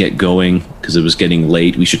 we should get going because it was getting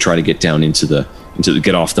late. We should try to get down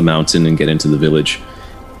get off the mountain and get into the village.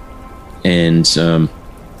 And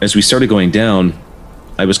as we started going down,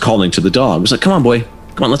 I was calling to the dog. I was like, come on, boy.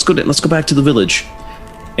 Come on, let's go back to the village.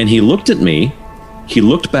 And he looked at me. He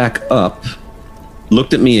looked back up,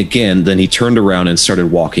 looked at me again. Then he turned around and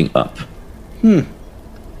started walking up.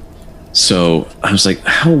 So I was like,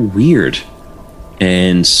 how weird.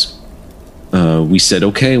 And we said,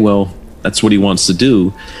 okay, well, that's what he wants to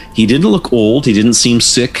do. He didn't look old. He didn't seem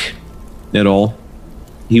sick at all.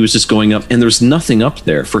 He was just going up, and there's nothing up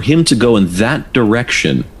there. For him to go in that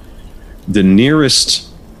direction, the nearest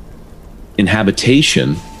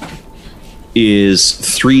inhabitation is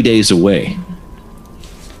 3 days away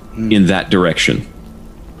in that direction.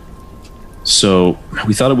 So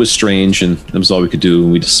we thought it was strange, and that was all we could do.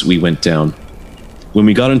 We went down. When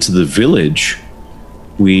we got into the village,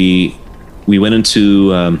 we went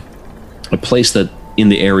into a place that in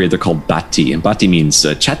the area they're called bati, and bati means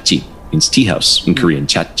chatji, means tea house in Korean,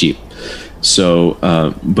 chatji. So,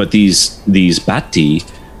 but these bati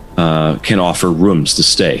can offer rooms to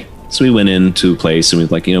stay. So we went into a place, and we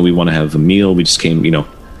were like, we want to have a meal. We just came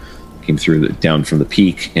through down from the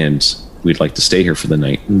peak, and we'd like to stay here for the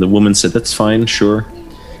night. And the woman said, that's fine, sure.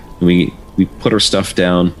 And we put our stuff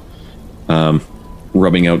down,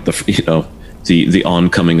 rubbing out the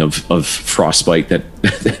oncoming of frostbite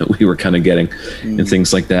that we were kind of getting and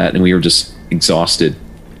things like that. And we were just exhausted.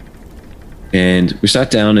 And we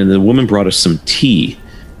sat down, and the woman brought us some tea,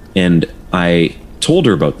 and I told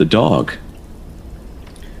her about the dog.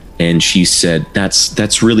 And she said,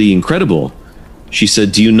 that's really incredible. She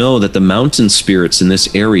said, do you know that the mountain spirits in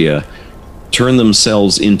this area turn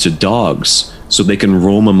themselves into dogs so they can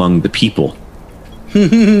roam among the people?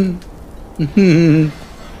 And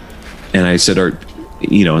I said,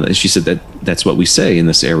 she said that's what we say in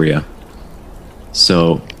this area.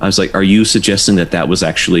 So I was like, are you suggesting that was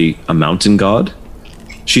actually a mountain god?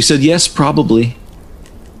 She said, yes, probably.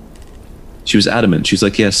 She was adamant. She's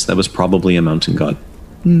like, yes, that was probably a mountain god.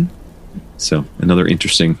 So another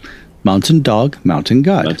interesting mountain dog, mountain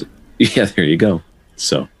god. Yeah, there you go.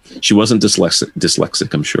 So she wasn't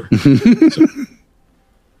dyslexic, I'm sure. So.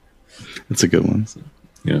 That's a good one.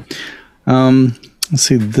 Yeah. Let's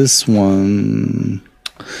see this one.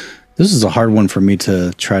 This is a hard one for me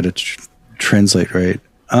to try to translate right.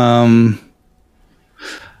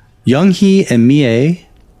 Young-hee and Mie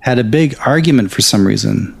had a big argument for some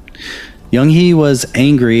reason. Young-hee was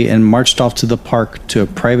angry and marched off to the park to a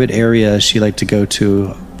private area she liked to go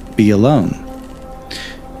to be alone.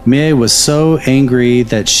 Mie was so angry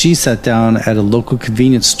that she sat down at a local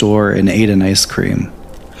convenience store and ate an ice cream.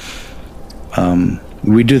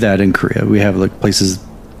 We do that in Korea. We have like places,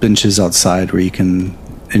 benches outside where you can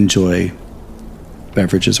enjoy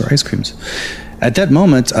beverages or ice creams. At that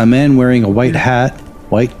moment, a man wearing a white hat,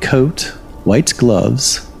 white coat, white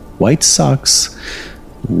gloves, white socks,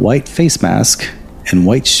 white face mask, and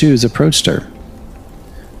white shoes approached her.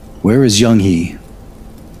 Where is Young-hee?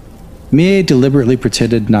 Mie deliberately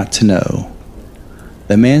pretended not to know.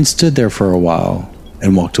 The man stood there for a while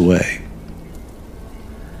and walked away.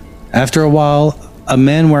 After a while, a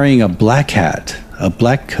man wearing a black hat, a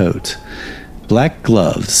black coat, black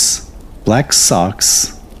gloves, black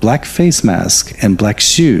socks, black face mask, and black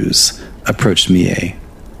shoes approached Mie.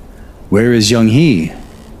 Where is Young-hee?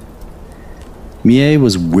 Mie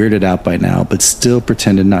was weirded out by now, but still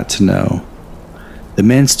pretended not to know. The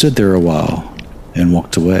man stood there a while and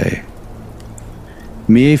walked away.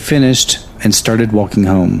 Mie finished and started walking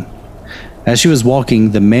home. As she was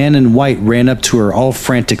walking, the man in white ran up to her, all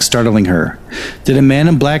frantic, startling her. Did a man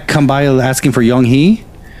in black come by asking for Young-hee?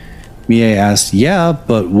 Mie asked, yeah,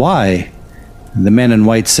 but why? The man in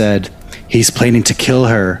white said, he's planning to kill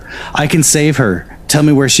her. I can save her. Tell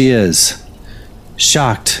me where she is.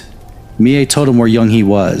 Shocked, Mie told him where Young-hee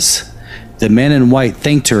was. The man in white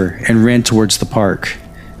thanked her and ran towards the park.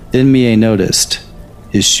 Then Mie noticed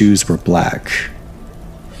his shoes were black.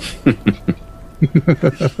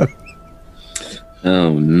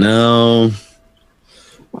 Oh no.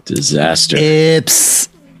 Disaster. Ips.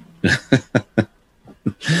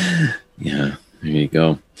 Yeah, there you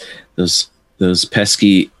go. Those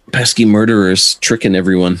pesky murderers tricking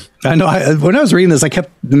everyone. I know. When I was reading this, I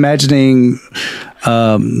kept imagining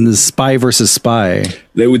the Spy versus Spy.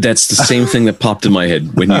 That's the same thing that popped in my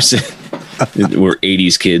head when you said we're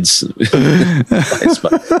 80s kids.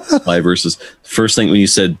 Spy versus. First thing when you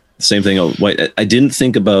said the same thing. Oh, white. I didn't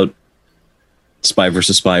think about Spy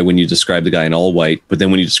versus Spy when you described the guy in all white, but then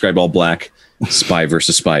when you described all black, Spy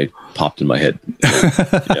versus Spy popped in my head.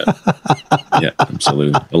 Yeah,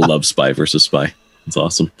 absolutely. I love Spy versus Spy. It's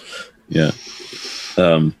awesome. Yeah.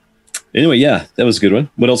 Anyway, yeah, that was a good one.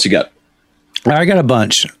 What else you got? I got a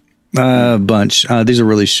bunch. These are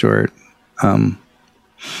really short. I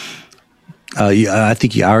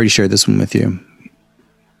think I already shared this one with you.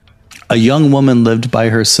 A young woman lived by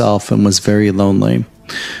herself and was very lonely.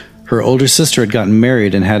 Her older sister had gotten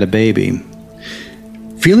married and had a baby.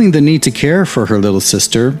 Feeling the need to care for her little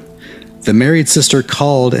sister, the married sister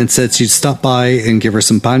called and said she'd stop by and give her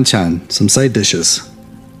some banchan, some side dishes.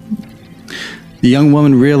 The young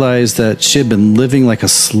woman realized that she had been living like a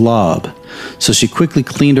slob, so she quickly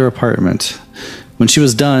cleaned her apartment. When she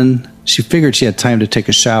was done, she figured she had time to take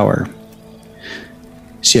a shower.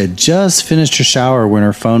 She had just finished her shower when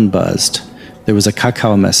her phone buzzed. There was a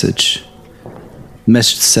Kakao message. The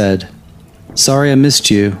message said, "Sorry I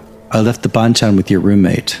missed you. I left the banchan with your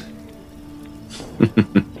roommate."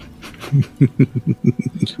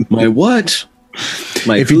 My what?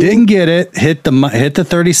 If you didn't get it, hit the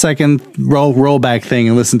 30-second rollback thing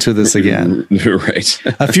and listen to this again. Right.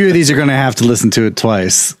 A few of these are going to have to listen to it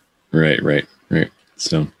twice. Right.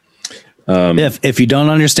 So, if you don't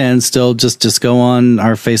understand, still just go on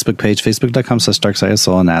our Facebook page,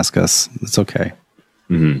 facebook.com/darksideofsoul, and ask us. It's okay.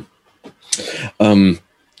 Mm-hmm.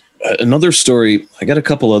 Another story. I got a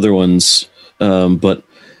couple other ones, but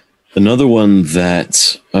another one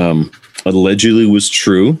that allegedly was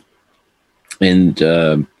true. And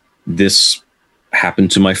this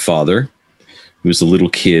happened to my father. He was a little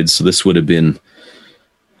kid, so this would have been,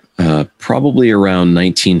 probably around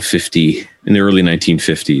 1950, in the early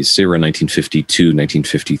 1950s, say around 1952,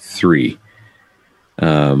 1953.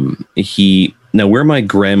 Now where my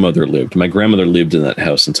grandmother lived in that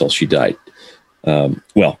house until she died. Not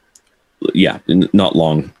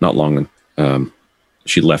long.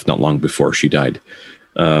 She left not long before she died.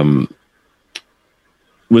 They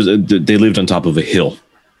lived on top of a hill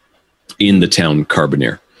in the town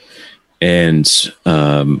Carbonear, and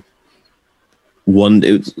in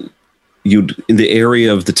the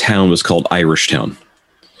area of the town was called Irish Town.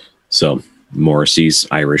 So Morrissey's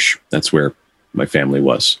Irish. That's where my family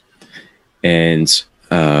was, and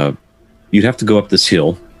you'd have to go up this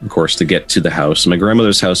hill, of course, to get to the house. My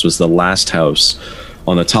grandmother's house was the last house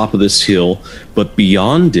on the top of this hill, but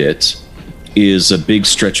beyond it is a big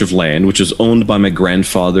stretch of land, which was owned by my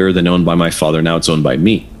grandfather, then owned by my father. Now it's owned by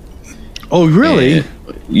me. Oh, really? And,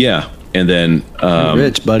 yeah. And then you're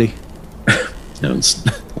rich, buddy. No, it's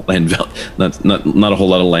land value. Not a whole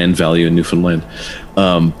lot of land value in Newfoundland.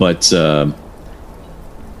 But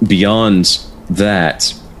beyond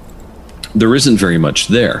that, there isn't very much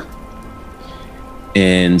there.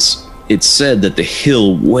 And it's said that the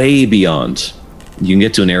hill way beyond, you can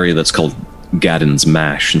get to an area that's called Gaddon's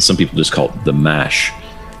Mash, and some people just call it the Mash,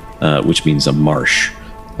 which means a marsh.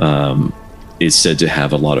 Is said to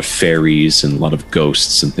have a lot of fairies and a lot of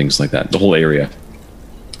ghosts and things like that. The whole area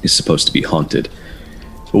is supposed to be haunted.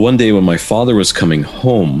 But one day when my father was coming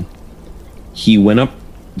home, he went up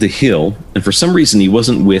the hill, and for some reason he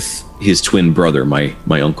wasn't with his twin brother, my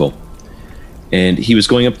uncle. And he was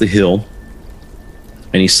going up the hill,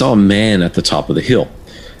 and he saw a man at the top of the hill,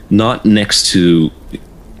 not next to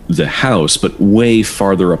the house, but way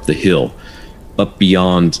farther up the hill, up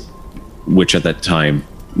beyond which at that time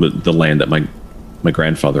the land that my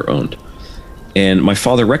grandfather owned. And my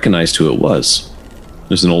father recognized who it was.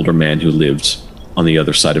 There's an older man who lived on the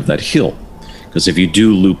other side of that hill, because if you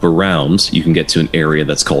do loop around, you can get to an area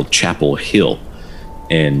that's called Chapel Hill,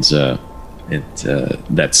 and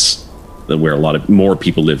that's where a lot of more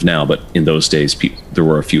people live now, but in those days there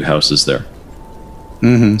were a few houses there.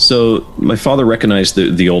 Mm-hmm. So my father recognized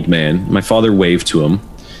the old man. My father waved to him.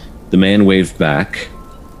 The man waved back,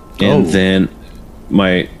 and then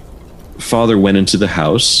my father went into the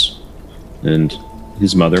house, and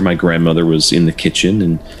his mother, my grandmother, was in the kitchen,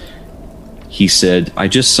 and he said, "I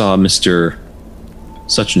just saw Mr.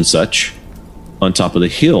 Such and Such on top of the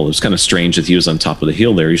hill." It was kind of strange that he was on top of the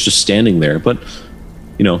hill there. He's just standing there, but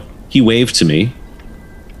he waved to me,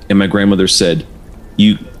 and my grandmother said,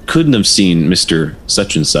 "You couldn't have seen Mr.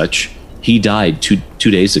 Such and Such. He died two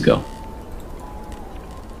days ago."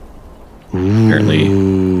 Apparently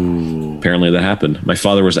that happened. My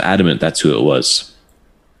father was adamant that's who it was.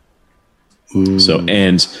 Ooh. So,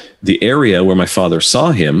 and the area where my father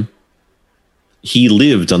saw him, he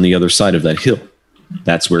lived on the other side of that hill.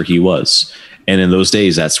 That's where he was. And in those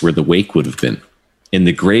days, that's where the wake would have been. And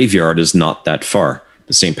the graveyard is not that far.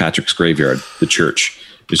 The St. Patrick's graveyard, the church,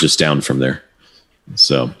 is just down from there.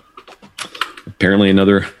 So apparently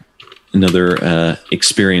another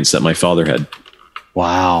experience that my father had.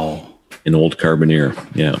 Wow. In Old Carbonear.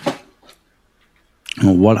 Yeah.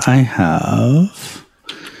 What I have,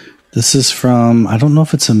 this is from, I don't know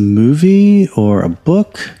if it's a movie or a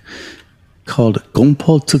book called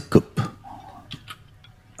Gompo Tukup.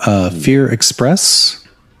 Fear Express.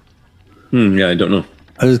 Yeah, I don't know.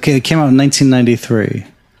 It came out in 1993.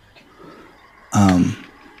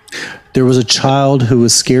 There was a child who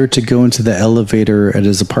was scared to go into the elevator at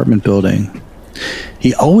his apartment building.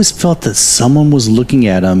 He always felt that someone was looking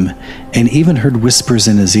at him and even heard whispers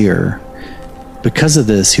in his ear. Because of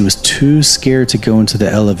this, he was too scared to go into the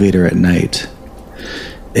elevator at night.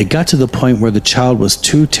 It got to the point where the child was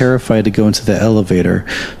too terrified to go into the elevator,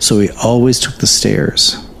 so he always took the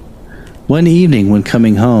stairs. One evening, when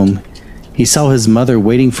coming home, he saw his mother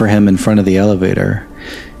waiting for him in front of the elevator.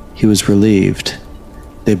 He was relieved.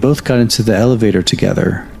 They both got into the elevator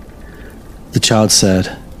together. The child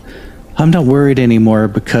said, "I'm not worried anymore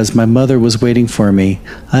because my mother was waiting for me.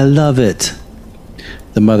 I love it."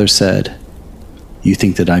 The mother said, "You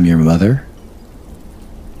think that I'm your mother?"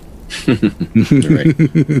 Right.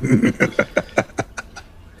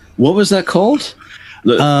 What was that called?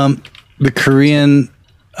 The Korean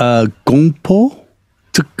Gompo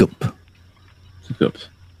Tukup.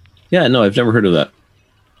 Yeah, no, I've never heard of that.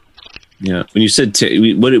 Yeah, when you said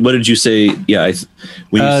what did you say? Yeah,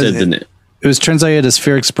 when you said the it was translated as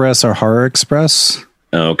Fear Express or Horror Express.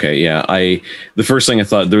 Oh, okay, yeah. The first thing I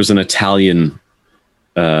thought, there was an Italian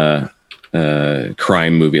crime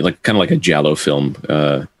movie, kind of like a giallo film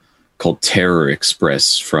called Terror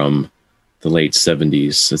Express from the late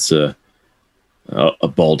 70s. It's a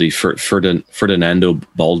Baldi Ferdinando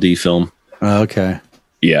Baldi film. Okay.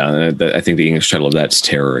 Yeah, I think the English title of that's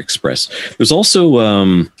Terror Express. There's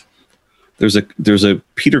also there's a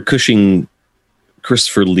Peter Cushing,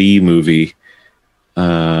 Christopher Lee movie.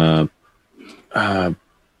 That's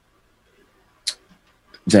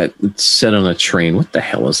set on a train. What the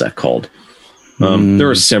hell is that called? There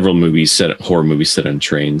are several horror movies set on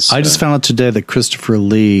trains. I just found out today that Christopher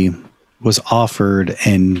Lee was offered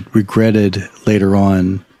and regretted later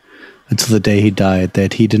on, until the day he died,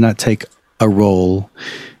 that he did not take a role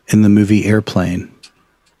in the movie Airplane.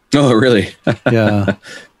 Oh, really? Yeah.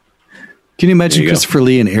 Can you imagine Christopher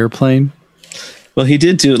Lee in Airplane? Well, he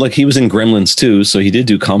did do, like, he was in Gremlins too, so he did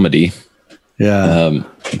do comedy. Yeah.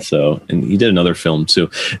 And he did another film too.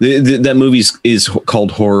 That movie is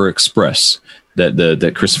called Horror Express.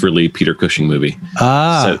 That Christopher Lee, Peter Cushing movie.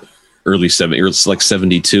 Early 70s, it's like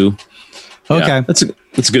 72. Okay. Yeah, that's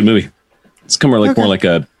a good movie. It's more like a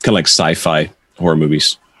kind of like sci-fi horror movie.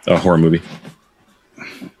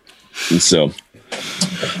 And so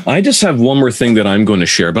I just have one more thing that I'm going to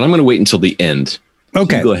share, but I'm going to wait until the end.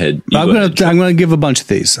 Okay. You go ahead. I'm going to give a bunch of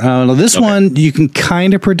these. This one, you can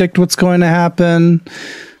kind of predict what's going to happen.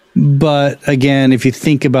 But again, if you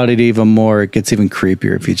think about it even more, it gets even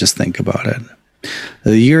creepier if you just think about it.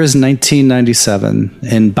 The year is 1997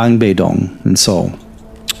 in Bangbedong in Seoul.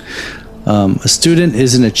 A student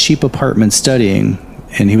is in a cheap apartment studying,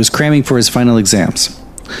 and he was cramming for his final exams.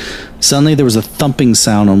 Suddenly, there was a thumping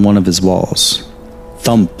sound on one of his walls.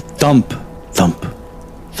 Thump, thump, thump,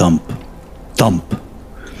 thump, thump.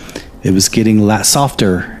 It was getting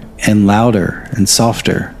softer and louder and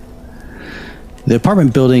softer. The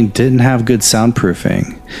apartment building didn't have good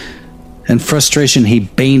soundproofing. In frustration, he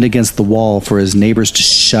banged against the wall for his neighbors to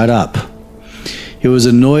shut up. He was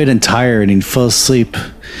annoyed and tired, and he fell asleep.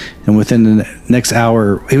 And within the next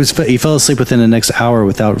hour, he fell asleep within the next hour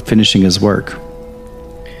without finishing his work.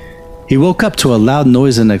 He woke up to a loud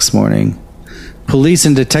noise the next morning. Police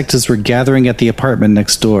and detectives were gathering at the apartment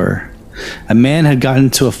next door. A man had gotten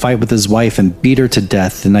into a fight with his wife and beat her to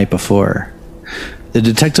death the night before. The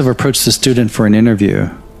detective approached the student for an interview.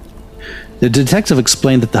 The detective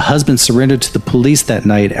explained that the husband surrendered to the police that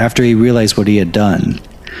night after he realized what he had done.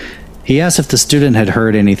 He asked if the student had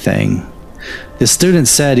heard anything. The student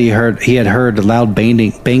said he had heard a loud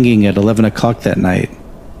banging at 11 o'clock that night.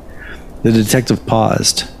 The detective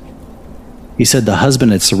paused. He said the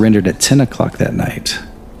husband had surrendered at 10 o'clock that night.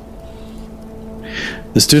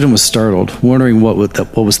 The student was startled, wondering what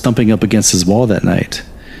was thumping up against his wall that night.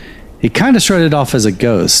 He kind of shrugged it off as a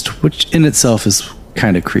ghost, which in itself is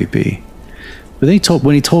kind of creepy. But then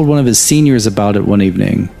when he told one of his seniors about it one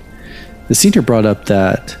evening, the senior brought up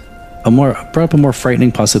a more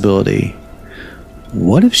frightening possibility.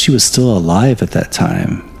 What if she was still alive at that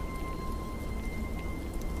time?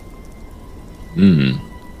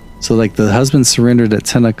 So like the husband surrendered at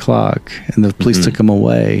 10 o'clock and the police took him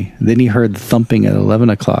away. Then he heard the thumping at 11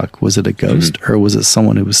 o'clock. Was it a ghost or was it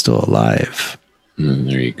someone who was still alive?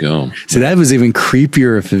 There you go. See, that was even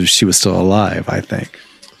creepier if she was still alive, I think.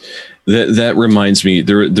 That reminds me,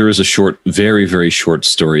 there is a very, very short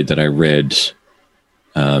story that I read.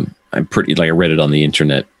 I read it on the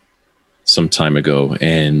internet some time ago,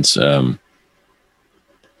 and I'm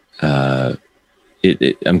going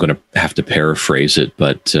to have to paraphrase it,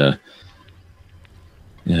 but a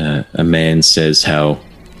man says how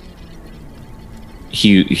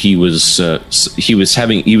he was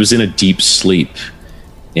in a deep sleep,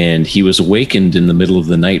 and he was awakened in the middle of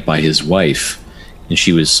the night by his wife, and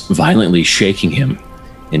she was violently shaking him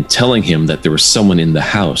and telling him that there was someone in the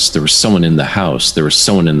house, there was someone in the house, there was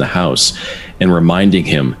someone in the house, and reminding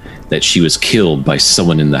him that she was killed by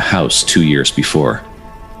someone in the house 2 years before.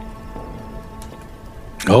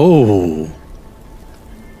 Oh.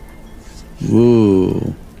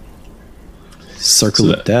 Ooh.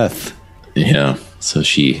 Circle of death. Yeah. So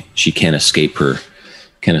she can't escape her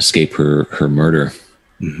murder.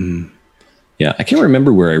 Mm-hmm. Yeah, I can't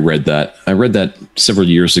remember where I read that. I read that several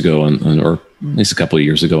years ago or at least a couple of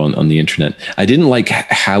years ago on the internet. I didn't like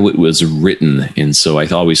how it was written, and so I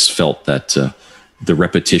always felt that the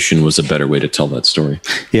repetition was a better way to tell that story.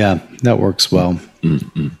 Yeah, that works well.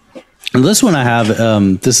 Mm-hmm. And this one I have,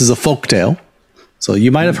 this is a folktale. So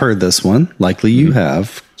you might have heard this one. Likely you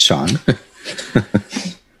have, Sean.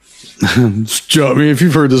 Jump me if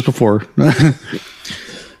you've heard this before.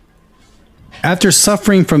 After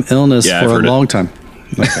suffering from illness for a long time.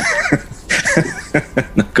 Okay.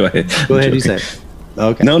 Go ahead. Go ahead, you say it.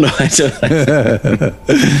 Okay. No.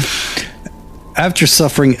 After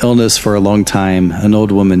suffering illness for a long time, an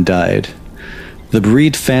old woman died. The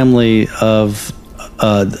bereaved family of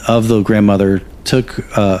the grandmother took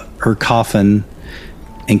her coffin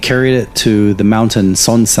and carried it to the mountain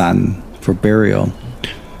Sonsan for burial.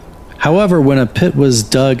 However, when a pit was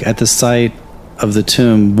dug at the site of the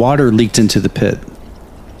tomb, water leaked into the pit.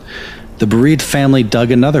 The bereaved family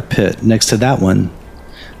dug another pit next to that one.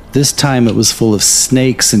 This time it was full of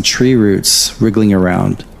snakes and tree roots wriggling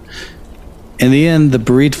around. In the end, the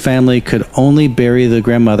bereaved family could only bury the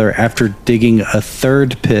grandmother after digging a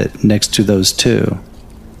third pit next to those two.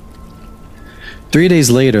 3 days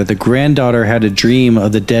later, the granddaughter had a dream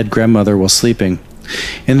of the dead grandmother while sleeping.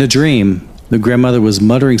 In the dream, the grandmother was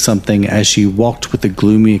muttering something as she walked with a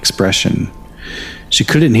gloomy expression. She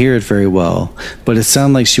couldn't hear it very well, but it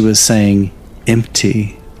sounded like she was saying,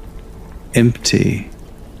 "Empty, empty."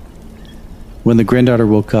 When the granddaughter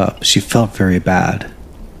woke up, she felt very bad.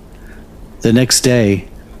 The next day,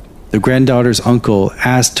 the granddaughter's uncle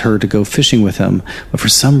asked her to go fishing with him, but for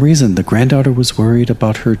some reason, the granddaughter was worried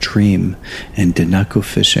about her dream and did not go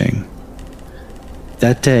fishing.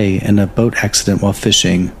 That day, in a boat accident while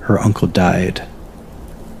fishing, her uncle died.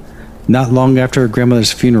 Not long after her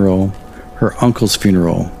grandmother's funeral, her uncle's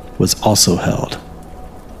funeral was also held.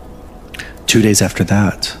 2 days after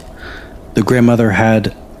that, the granddaughter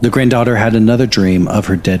had another dream of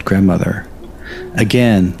her dead grandmother.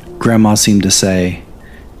 Again, Grandma seemed to say,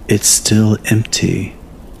 "It's still empty,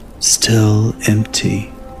 still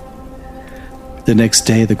empty." The next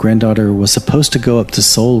day, the granddaughter was supposed to go up to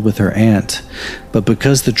Seoul with her aunt, but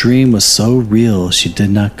because the dream was so real, she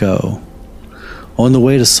did not go. On the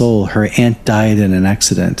way to Seoul, her aunt died in an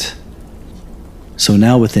accident. So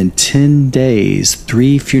now within 10 days,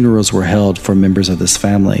 3 funerals were held for members of this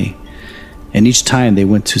family, and each time they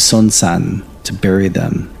went to Sonsan to bury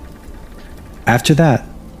them. After that,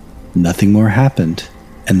 nothing more happened,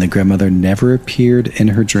 and the grandmother never appeared in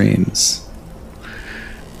her dreams.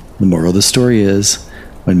 The moral of the story is,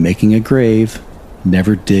 when making a grave,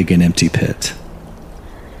 never dig an empty pit.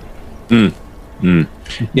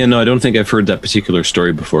 Yeah, no, I don't think I've heard that particular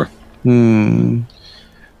story before.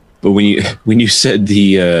 But when you said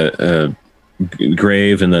the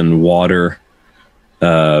grave and then water,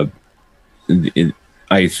 I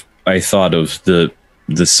thought of the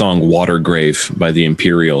song "Water Grave" by the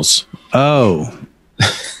Imperials. Oh,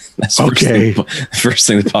 that's the first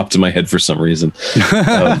thing that popped in my head for some reason.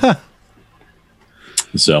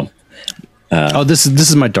 This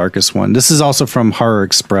is my darkest one. This is also from Horror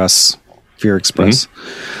Express, Fear Express.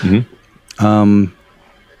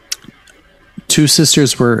 Two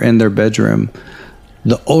sisters were in their bedroom.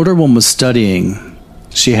 The older one was studying.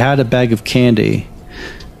 She had a bag of candy.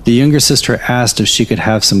 The younger sister asked if she could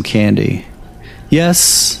have some candy.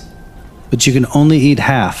 "Yes, but you can only eat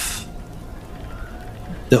half."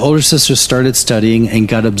 The older sister started studying and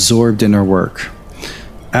got absorbed in her work.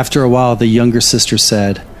 After a while, the younger sister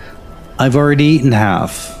said, "I've already eaten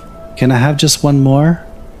half. Can I have just one more?"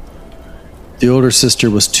 The older sister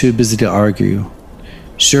was too busy to argue.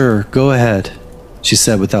 "Sure, go ahead," she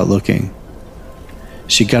said without looking.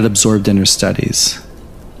 She got absorbed in her studies.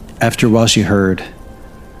 After a while, she heard,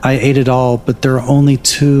 "I ate it all, but there are only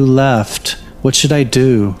 2 left. What should I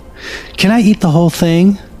do? Can I eat the whole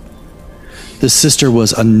thing?" The sister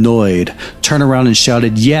was annoyed, turned around and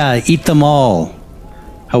shouted, "Yeah, eat them all."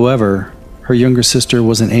 However, her younger sister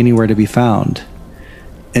wasn't anywhere to be found.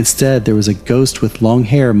 Instead, there was a ghost with long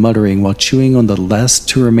hair muttering while chewing on the last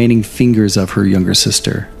 2 remaining fingers of her younger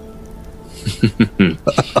sister.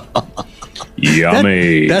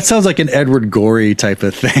 Yummy. That sounds like an Edward Gorey type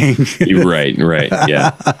of thing. Right.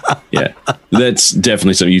 Yeah. That's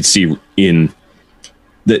definitely something you'd see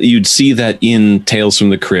that in Tales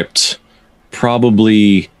from the Crypt,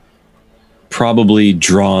 probably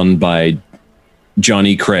drawn by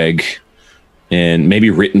Johnny Craig, and maybe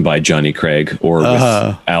written by Johnny Craig or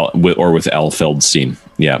with Al Feldstein.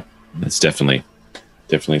 Yeah, that's definitely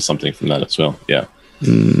something from that as well. Yeah.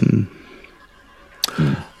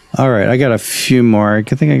 All right, I got a few more. I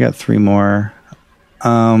think I got 3 more.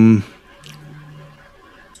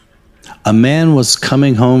 A man was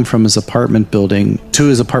coming home from his apartment building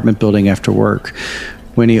after work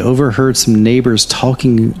when he overheard some neighbors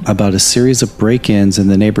talking about a series of break-ins in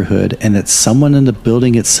the neighborhood and that someone in the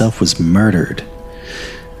building itself was murdered.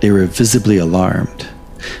 They were visibly alarmed.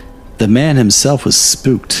 The man himself was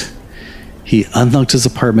spooked. He unlocked his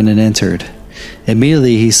apartment and entered.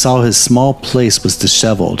 Immediately, he saw his small place was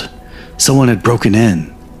disheveled. Someone had broken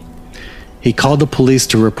in. He called the police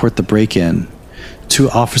to report the break-in. 2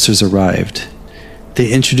 officers arrived.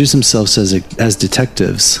 They introduced themselves as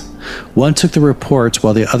detectives. One took the report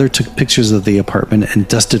while the other took pictures of the apartment and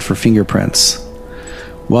dusted for fingerprints.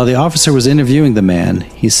 While the officer was interviewing the man,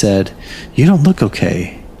 he said, "You don't look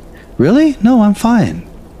okay. Really? No, I'm fine.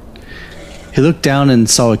 He looked down and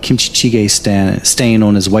saw a kimchi jjigae stain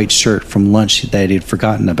on his white shirt from lunch that he had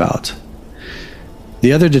forgotten about.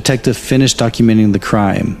 The other detective finished documenting the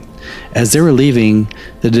crime. As they were leaving,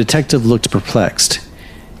 the detective looked perplexed.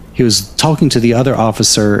 He was talking to the other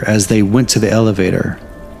officer as they went to the elevator.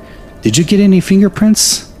 Did you get any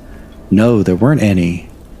fingerprints? No, there weren't any.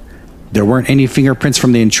 There weren't any fingerprints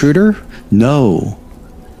from the intruder? No,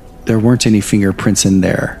 there weren't any fingerprints in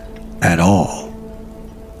there at all.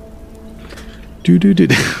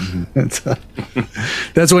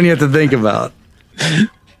 That's one you have to think about.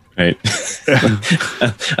 Right.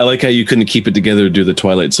 I like how you couldn't keep it together to do the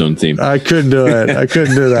Twilight Zone theme. I couldn't do it. I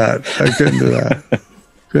couldn't do that.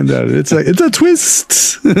 It's a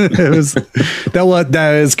twist.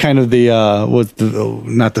 That is kind of the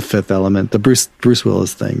not the Fifth Element, the Bruce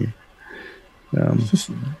Willis thing.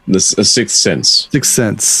 The Sixth Sense. Sixth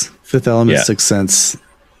Sense. Fifth Element, yeah. Sixth Sense.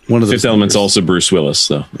 One of those. Fifth Element's also Bruce Willis,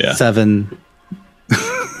 though. Yeah. 7.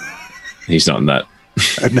 He's not in that.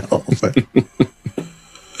 I know. But,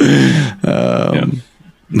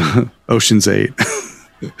 Ocean's 8.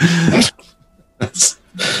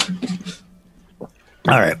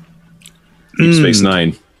 All right. Deep Space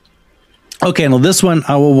Nine. Okay, now this one,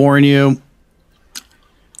 I will warn you.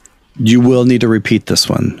 You will need to repeat this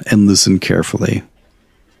one and listen carefully.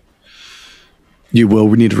 You will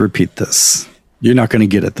need to repeat this. You're not going to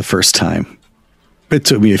get it the first time. It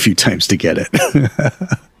took me a few times to get it.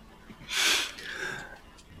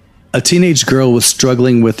 A teenage girl was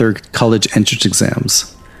struggling with her college entrance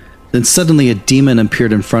exams. Then suddenly a demon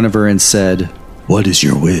appeared in front of her and said, "What is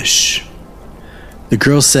your wish?" The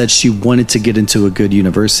girl said she wanted to get into a good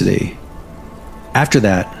university. After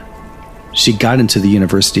that, she got into the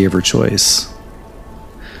university of her choice.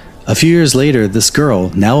 A few years later, this girl,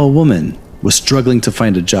 now a woman, was struggling to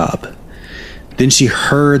find a job. Then she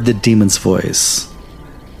heard the demon's voice.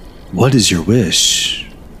 "What is your wish?"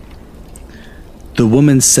 The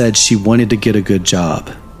woman said she wanted to get a good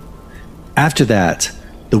job. After that,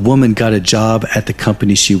 the woman got a job at the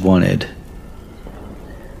company she wanted.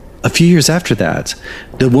 A few years after that,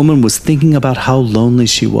 the woman was thinking about how lonely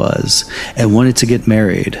she was and wanted to get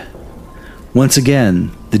married. Once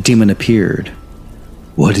again, the demon appeared.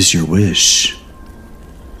 "What is your wish?"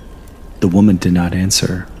 The woman did not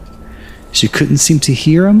answer. She couldn't seem to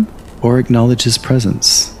hear him or acknowledge his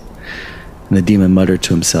presence. And the demon muttered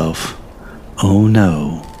to himself, "Oh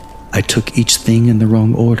no, I took each thing in the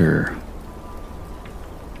wrong order."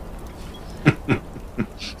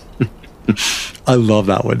 I love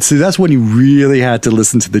that one. See, that's when you really had to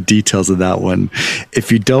listen to the details of that one.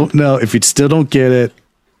 If you don't know, if you still don't get it,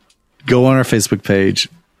 go on our Facebook page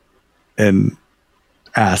and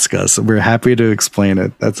ask us. We're happy to explain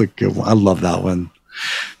it. That's a good one. I love that one.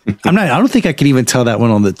 I don't think I can even tell that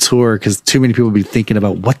one on the tour because too many people will be thinking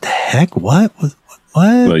about what the heck? What?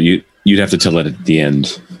 Well, you'd have to tell it at the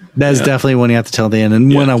end. That's definitely one you have to tell at the end,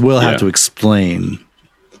 and one I will have to explain.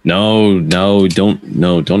 No,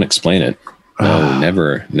 don't explain it. No,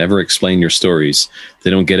 never explain your stories. If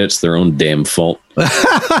they don't get it, it's their own damn fault. That's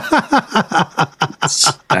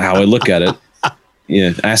how I look at it.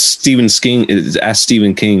 Yeah, ask Stephen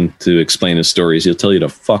King to explain his stories. He'll tell you to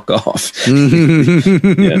fuck off.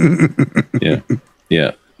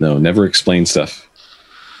 Yeah. No, never explain stuff.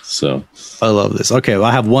 So I love this. Okay, well,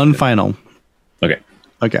 I have one final. Okay.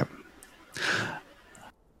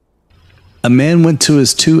 A man went to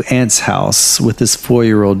his 2 aunts' house with his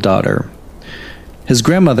 4-year-old daughter. His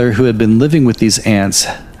grandmother, who had been living with these aunts,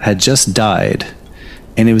 had just died,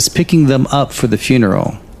 and he was picking them up for the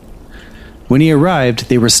funeral. When he arrived,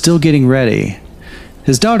 they were still getting ready.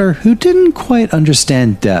 His daughter, who didn't quite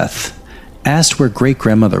understand death, asked where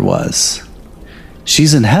great-grandmother was.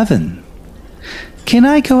 "She's in heaven." "Can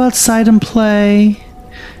I go outside and play?"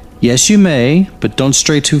 "Yes, you may, but don't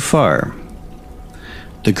stray too far."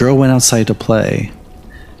 The girl went outside to play.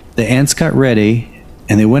 The aunts got ready,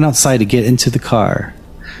 and they went outside to get into the car.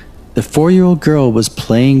 The 4-year-old girl was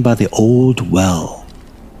playing by the old well.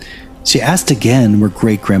 She asked again where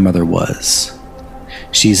great-grandmother was.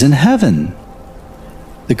 "She's in heaven."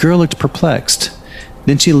 The girl looked perplexed.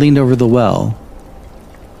 Then she leaned over the well.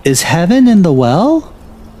 "Is heaven in the well?"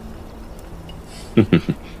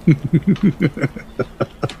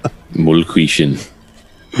 Mulquishin.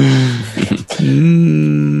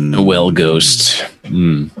 A well ghost.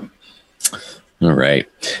 All right.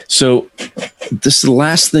 So this is the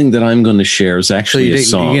last thing that I'm going to share is actually a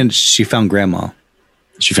song. Again, she found grandma.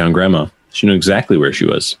 She found grandma. She knew exactly where she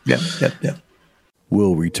was. Yep.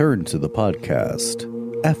 We'll return to the podcast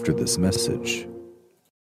after this message.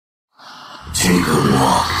 Take a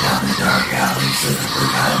walk down the dark alleys of the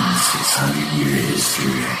forgotten 600-year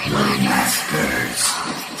history of bloody massacres,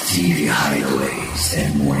 see the hideaways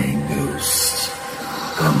and mourning ghosts.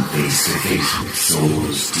 Come face to face with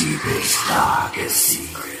soul's deepest, darkest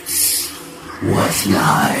secrets. What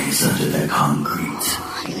lies under the concrete?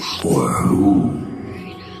 Or who?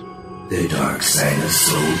 The dark side of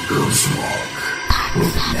Soul Ghost Walk.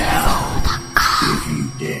 Book now, if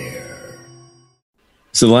you dare.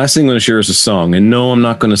 So the last thing I'm going to share is a song, and no, I'm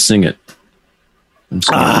not going to sing it. I'm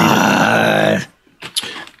just going to read it.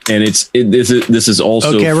 And this is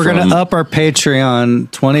also okay. We're going to up our Patreon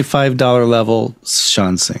 $25 level.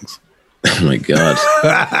 Sean sings. Oh my god!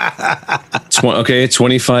 Okay,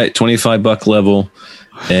 $25 level,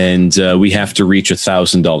 and we have to reach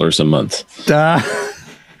 $1,000 a month.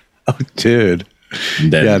 Oh, dude!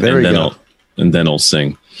 There we go. And then I'll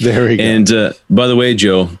sing. There we go. And by the way,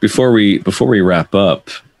 Joe, before we wrap up,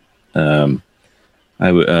 I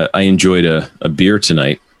enjoyed a beer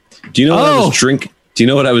tonight. Do you know what I was drinking? Do you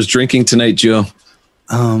know what I was drinking tonight, Joe?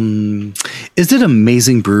 Is it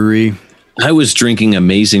Amazing Brewery? I was drinking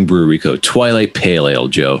Amazing Brewery Co. Twilight Pale Ale,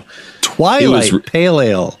 Joe. Twilight Pale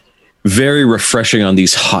Ale. Very refreshing on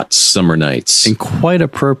these hot summer nights. And quite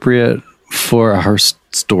appropriate for our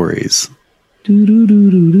stories.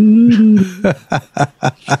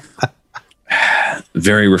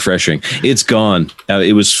 Very refreshing. It's gone.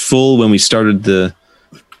 It was full when we started the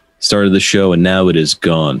show, and now it is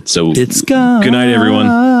gone. So it's gone. Good night,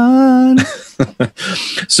 everyone.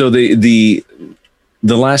 So the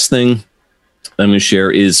last thing I'm going to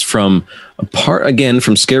share is from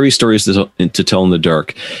from Scary Stories to Tell in the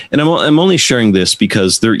Dark, and I'm only sharing this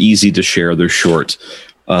because they're easy to share. They're short.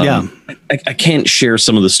 I can't share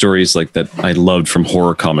some of the stories like that I loved from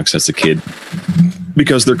horror comics as a kid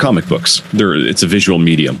because they're comic books. It's a visual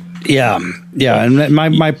medium. Yeah. And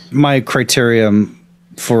my criterion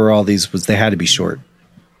for all these was they had to be short.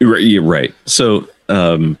 Right. So,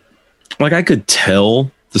 I could tell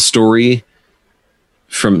the story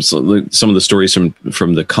from some of the stories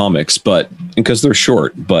from the comics, but because they're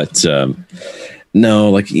short. But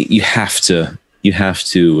no, you have to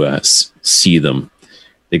see them.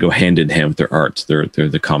 They go hand in hand with their art. They're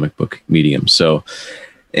the comic book medium. So,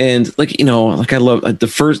 and I love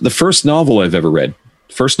the first novel I've ever read.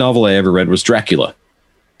 First novel I ever read was Dracula.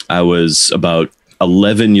 I was about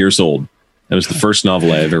 11 years old. That was the first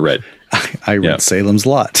novel I ever read. I read Salem's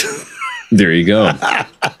Lot. There you go.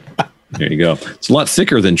 There you go. It's a lot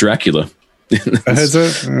thicker than Dracula. Is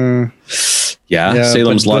it? Yeah,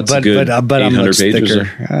 Salem's Lot's good. But I'm much pages.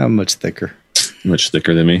 Thicker. I'm much thicker. Much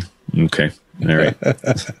thicker than me. Okay. All right.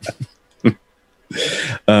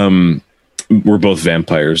 We're both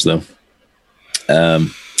vampires, though.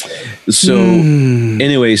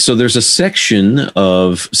 Anyway, so there's a section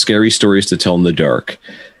of Scary Stories to Tell in the Dark,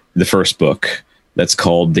 the first book, that's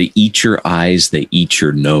called They Eat Your Eyes, They Eat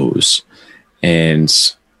Your Nose. And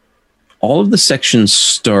all of the sections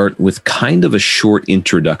start with kind of a short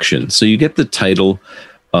introduction. So you get the title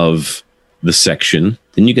of the section,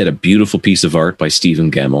 then you get a beautiful piece of art by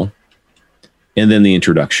Stephen Gammell, and then the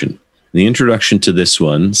introduction. The introduction to this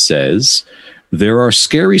one says, there are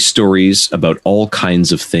scary stories about all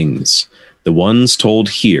kinds of things. The ones told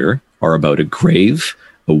here are about a grave,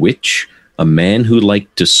 a witch, a man who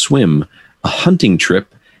liked to swim, a hunting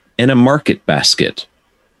trip, and a market basket.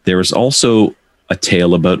 There is also a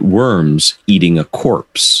tale about worms eating a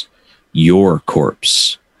corpse, your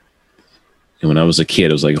corpse. And when I was a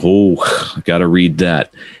kid, I was like, oh, I got to read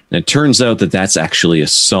that. And it turns out that that's actually a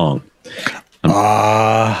song.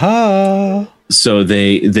 So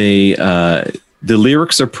the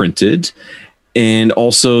lyrics are printed, and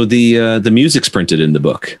also the music's printed in the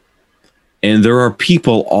book. And there are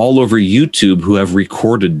people all over YouTube who have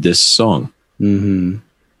recorded this song. Mm-hmm.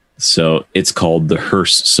 So it's called the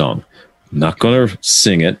Hearse Song. I'm not going to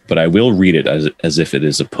sing it, but I will read it as if it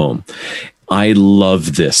is a poem. I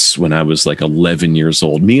loved this when I was like 11 years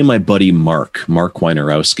old. Me and my buddy Mark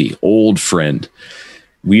Weinarowski, old friend,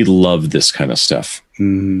 we loved this kind of stuff.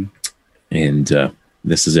 Mm-hmm. And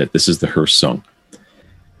this is it. This is the Hearse Song.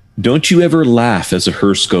 Don't you ever laugh as a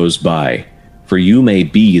hearse goes by, for you may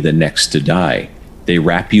be the next to die. They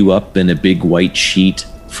wrap you up in a big white sheet,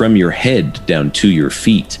 from your head down to your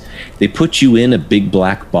feet. They put you in a big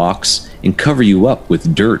black box and cover you up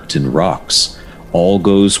with dirt and rocks. All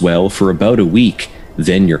goes well for about a week,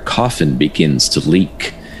 then your coffin begins to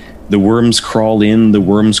leak. The worms crawl in, the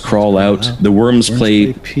worms crawl out. The worms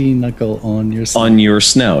play pinochle on your snout. On your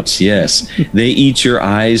snout, yes. They eat your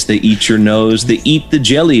eyes, they eat your nose, they eat the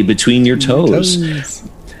jelly between your toes.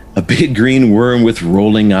 A big green worm with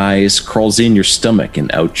rolling eyes crawls in your stomach and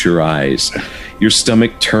out your eyes. Your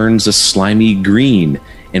stomach turns a slimy green,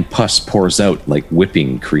 and pus pours out like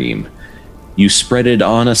whipping cream. You spread it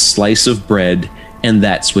on a slice of bread, and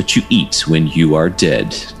that's what you eat when you are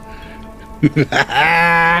dead.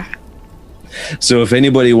 So if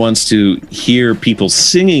anybody wants to hear people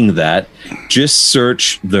singing that, just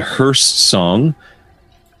search the Hearst song,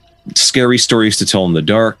 Scary Stories to Tell in the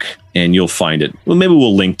Dark, and you'll find it. Well, maybe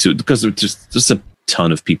we'll link to it because there's just a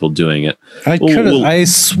ton of people doing it. I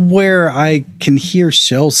swear I can hear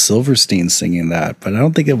Shel Silverstein singing that, but I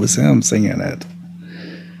don't think it was him singing it.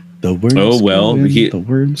 The worms go in, the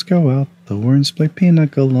worms go out, the worms play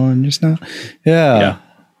pinochle on your snout. Yeah.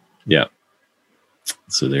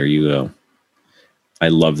 So there you go. I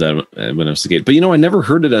love that when I was a kid. But I never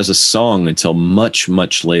heard it as a song until much,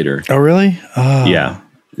 much later. Oh, really? Oh. Yeah.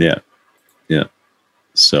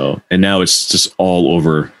 So, and now it's just all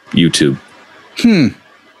over YouTube.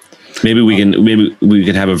 Maybe we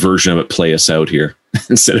can have a version of it play us out here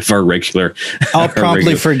instead of our regular. I'll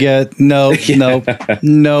probably forget. No. Yeah.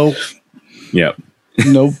 Nope.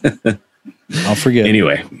 I'll forget.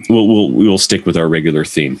 Anyway, we'll stick with our regular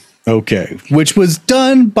theme. Okay, which was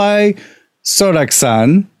done by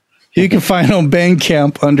Sodak-san. You can find on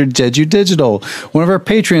Bandcamp under Jeju Digital. One of our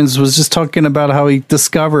patrons was just talking about how he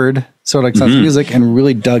discovered Sodak-san's music and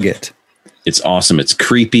really dug it. It's awesome. It's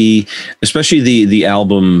creepy, especially the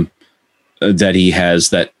album that he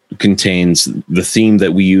has that contains the theme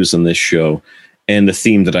that we use on this show and the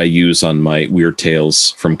theme that I use on my Weird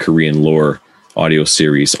Tales from Korean Lore audio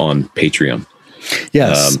series on Patreon.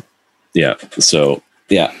 Yes. So,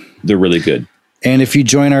 they're really good. And if you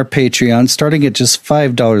join our Patreon, starting at just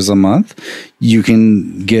 $5 a month, you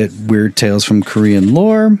can get Weird Tales from Korean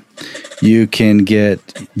Lore. You can get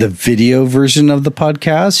the video version of the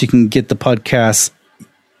podcast. You can get the podcast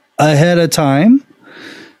ahead of time,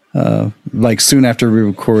 like soon after we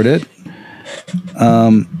record it.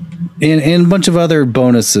 And a bunch of other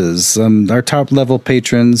bonuses. Our top level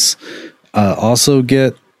patrons also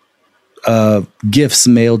get gifts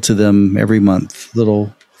mailed to them every month.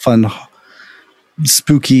 Little fun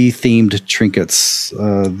spooky themed trinkets.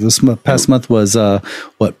 This past month was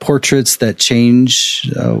portraits that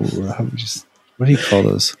change. What do you call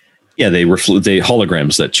those? Yeah, they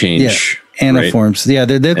holograms that change. Yeah, anaforms. Right? Yeah,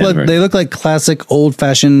 they look like classic old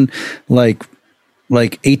fashioned like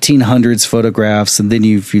 1800s photographs, and then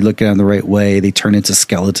if you look at them the right way, they turn into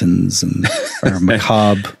skeletons and are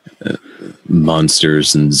macabre.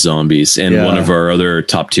 Monsters and zombies. And one of our other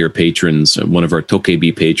top tier patrons, one of our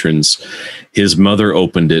Tokebi patrons, his mother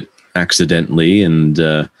opened it accidentally and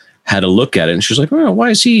had a look at it, and she was like, "Oh,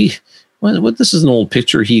 why is he? What? This is an old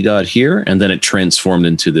picture he got here." And then it transformed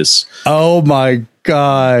into this. Oh my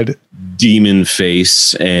god! Demon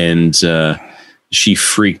face, and she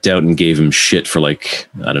freaked out and gave him shit for like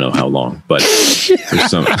I don't know how long, but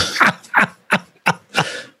there's some.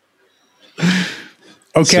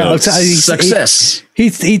 Okay, so, success.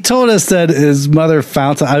 He told us that his mother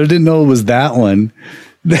found. I didn't know it was that one.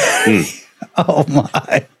 Oh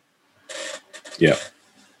my! Yeah,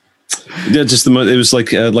 just it was like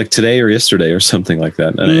today or yesterday or something like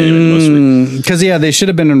that. Anyway, because they should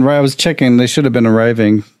have been. I was checking. They should have been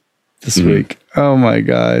arriving this week. Oh my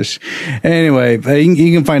gosh! Anyway,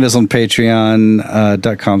 you can find us on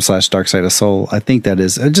Patreon.com/DarkSideOfSoul. I think that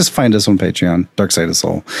is. Just find us on Patreon, Dark Side of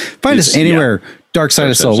Soul. Find us anywhere. Yeah. Dark Side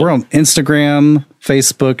of Soul. We're on Instagram,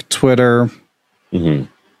 Facebook, Twitter.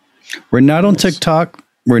 We're not on TikTok.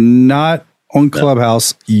 We're not on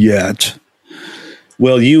Clubhouse yet.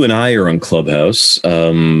 Well, you and I are on Clubhouse.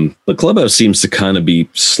 But Clubhouse seems to kind of be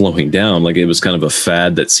slowing down. Like it was kind of a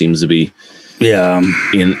fad that seems to be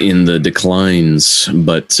in the declines.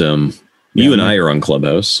 But you and I are on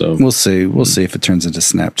Clubhouse. So we'll see. We'll see if it turns into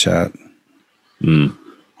Snapchat.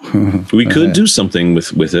 We could do something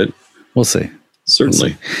with it. We'll see.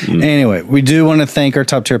 Certainly. Anyway, we do want to thank our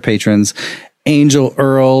top tier patrons: Angel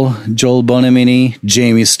Earl, Joel Bonamini,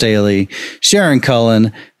 Jamie Staley, Sharon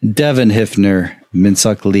Cullen, Devin Hiffner,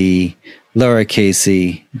 Minsuk Lee, Laura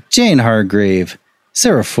Casey, Jane Hargrave,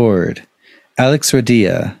 Sarah Ford, Alex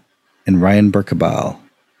Radia, and Ryan Berkebal.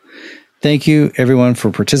 Thank you, everyone, for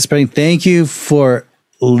participating. Thank you for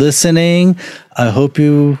listening. I hope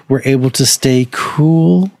you were able to stay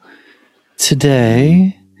cool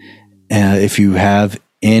today. If you have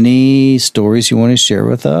any stories you want to share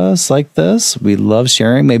with us like this, we love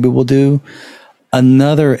sharing. Maybe we'll do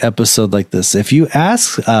another episode like this. If you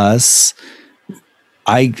ask us,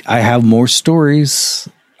 I have more stories.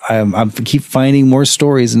 I keep finding more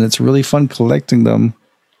stories, and it's really fun collecting them.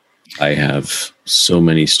 I have so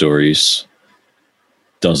many stories.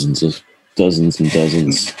 dozens and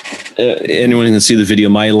dozens. Anyone can see the video.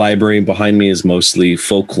 My library behind me is mostly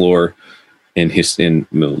folklore and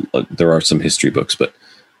there are some history books, but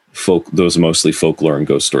those are mostly folklore and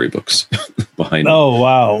ghost story books behind me. Oh,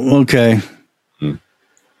 wow. Okay.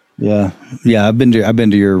 Yeah. I've been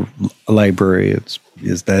to your library.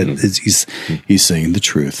 He's saying the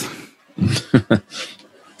truth.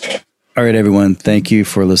 All right, everyone. Thank you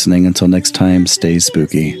for listening. Until next time, stay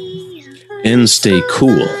spooky and stay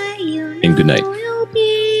cool. And good night. You'll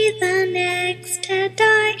be the next to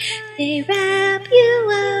die. They wrap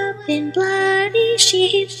you up in bloody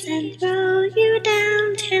sheets and throw you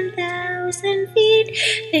down 10,000 feet.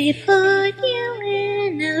 They put you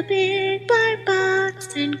in a big black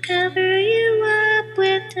box and cover you up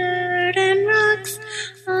with dirt and rocks.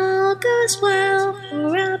 All goes well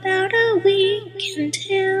for about a week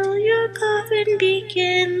until your coffin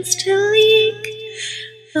begins to leak.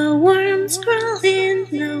 The worms crawl in,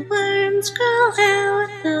 the worms crawl out,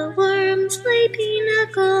 the worms lay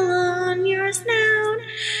pinnacle on your snout.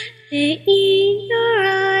 They eat your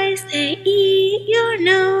eyes, they eat your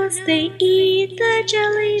nose, they eat the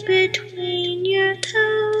jelly between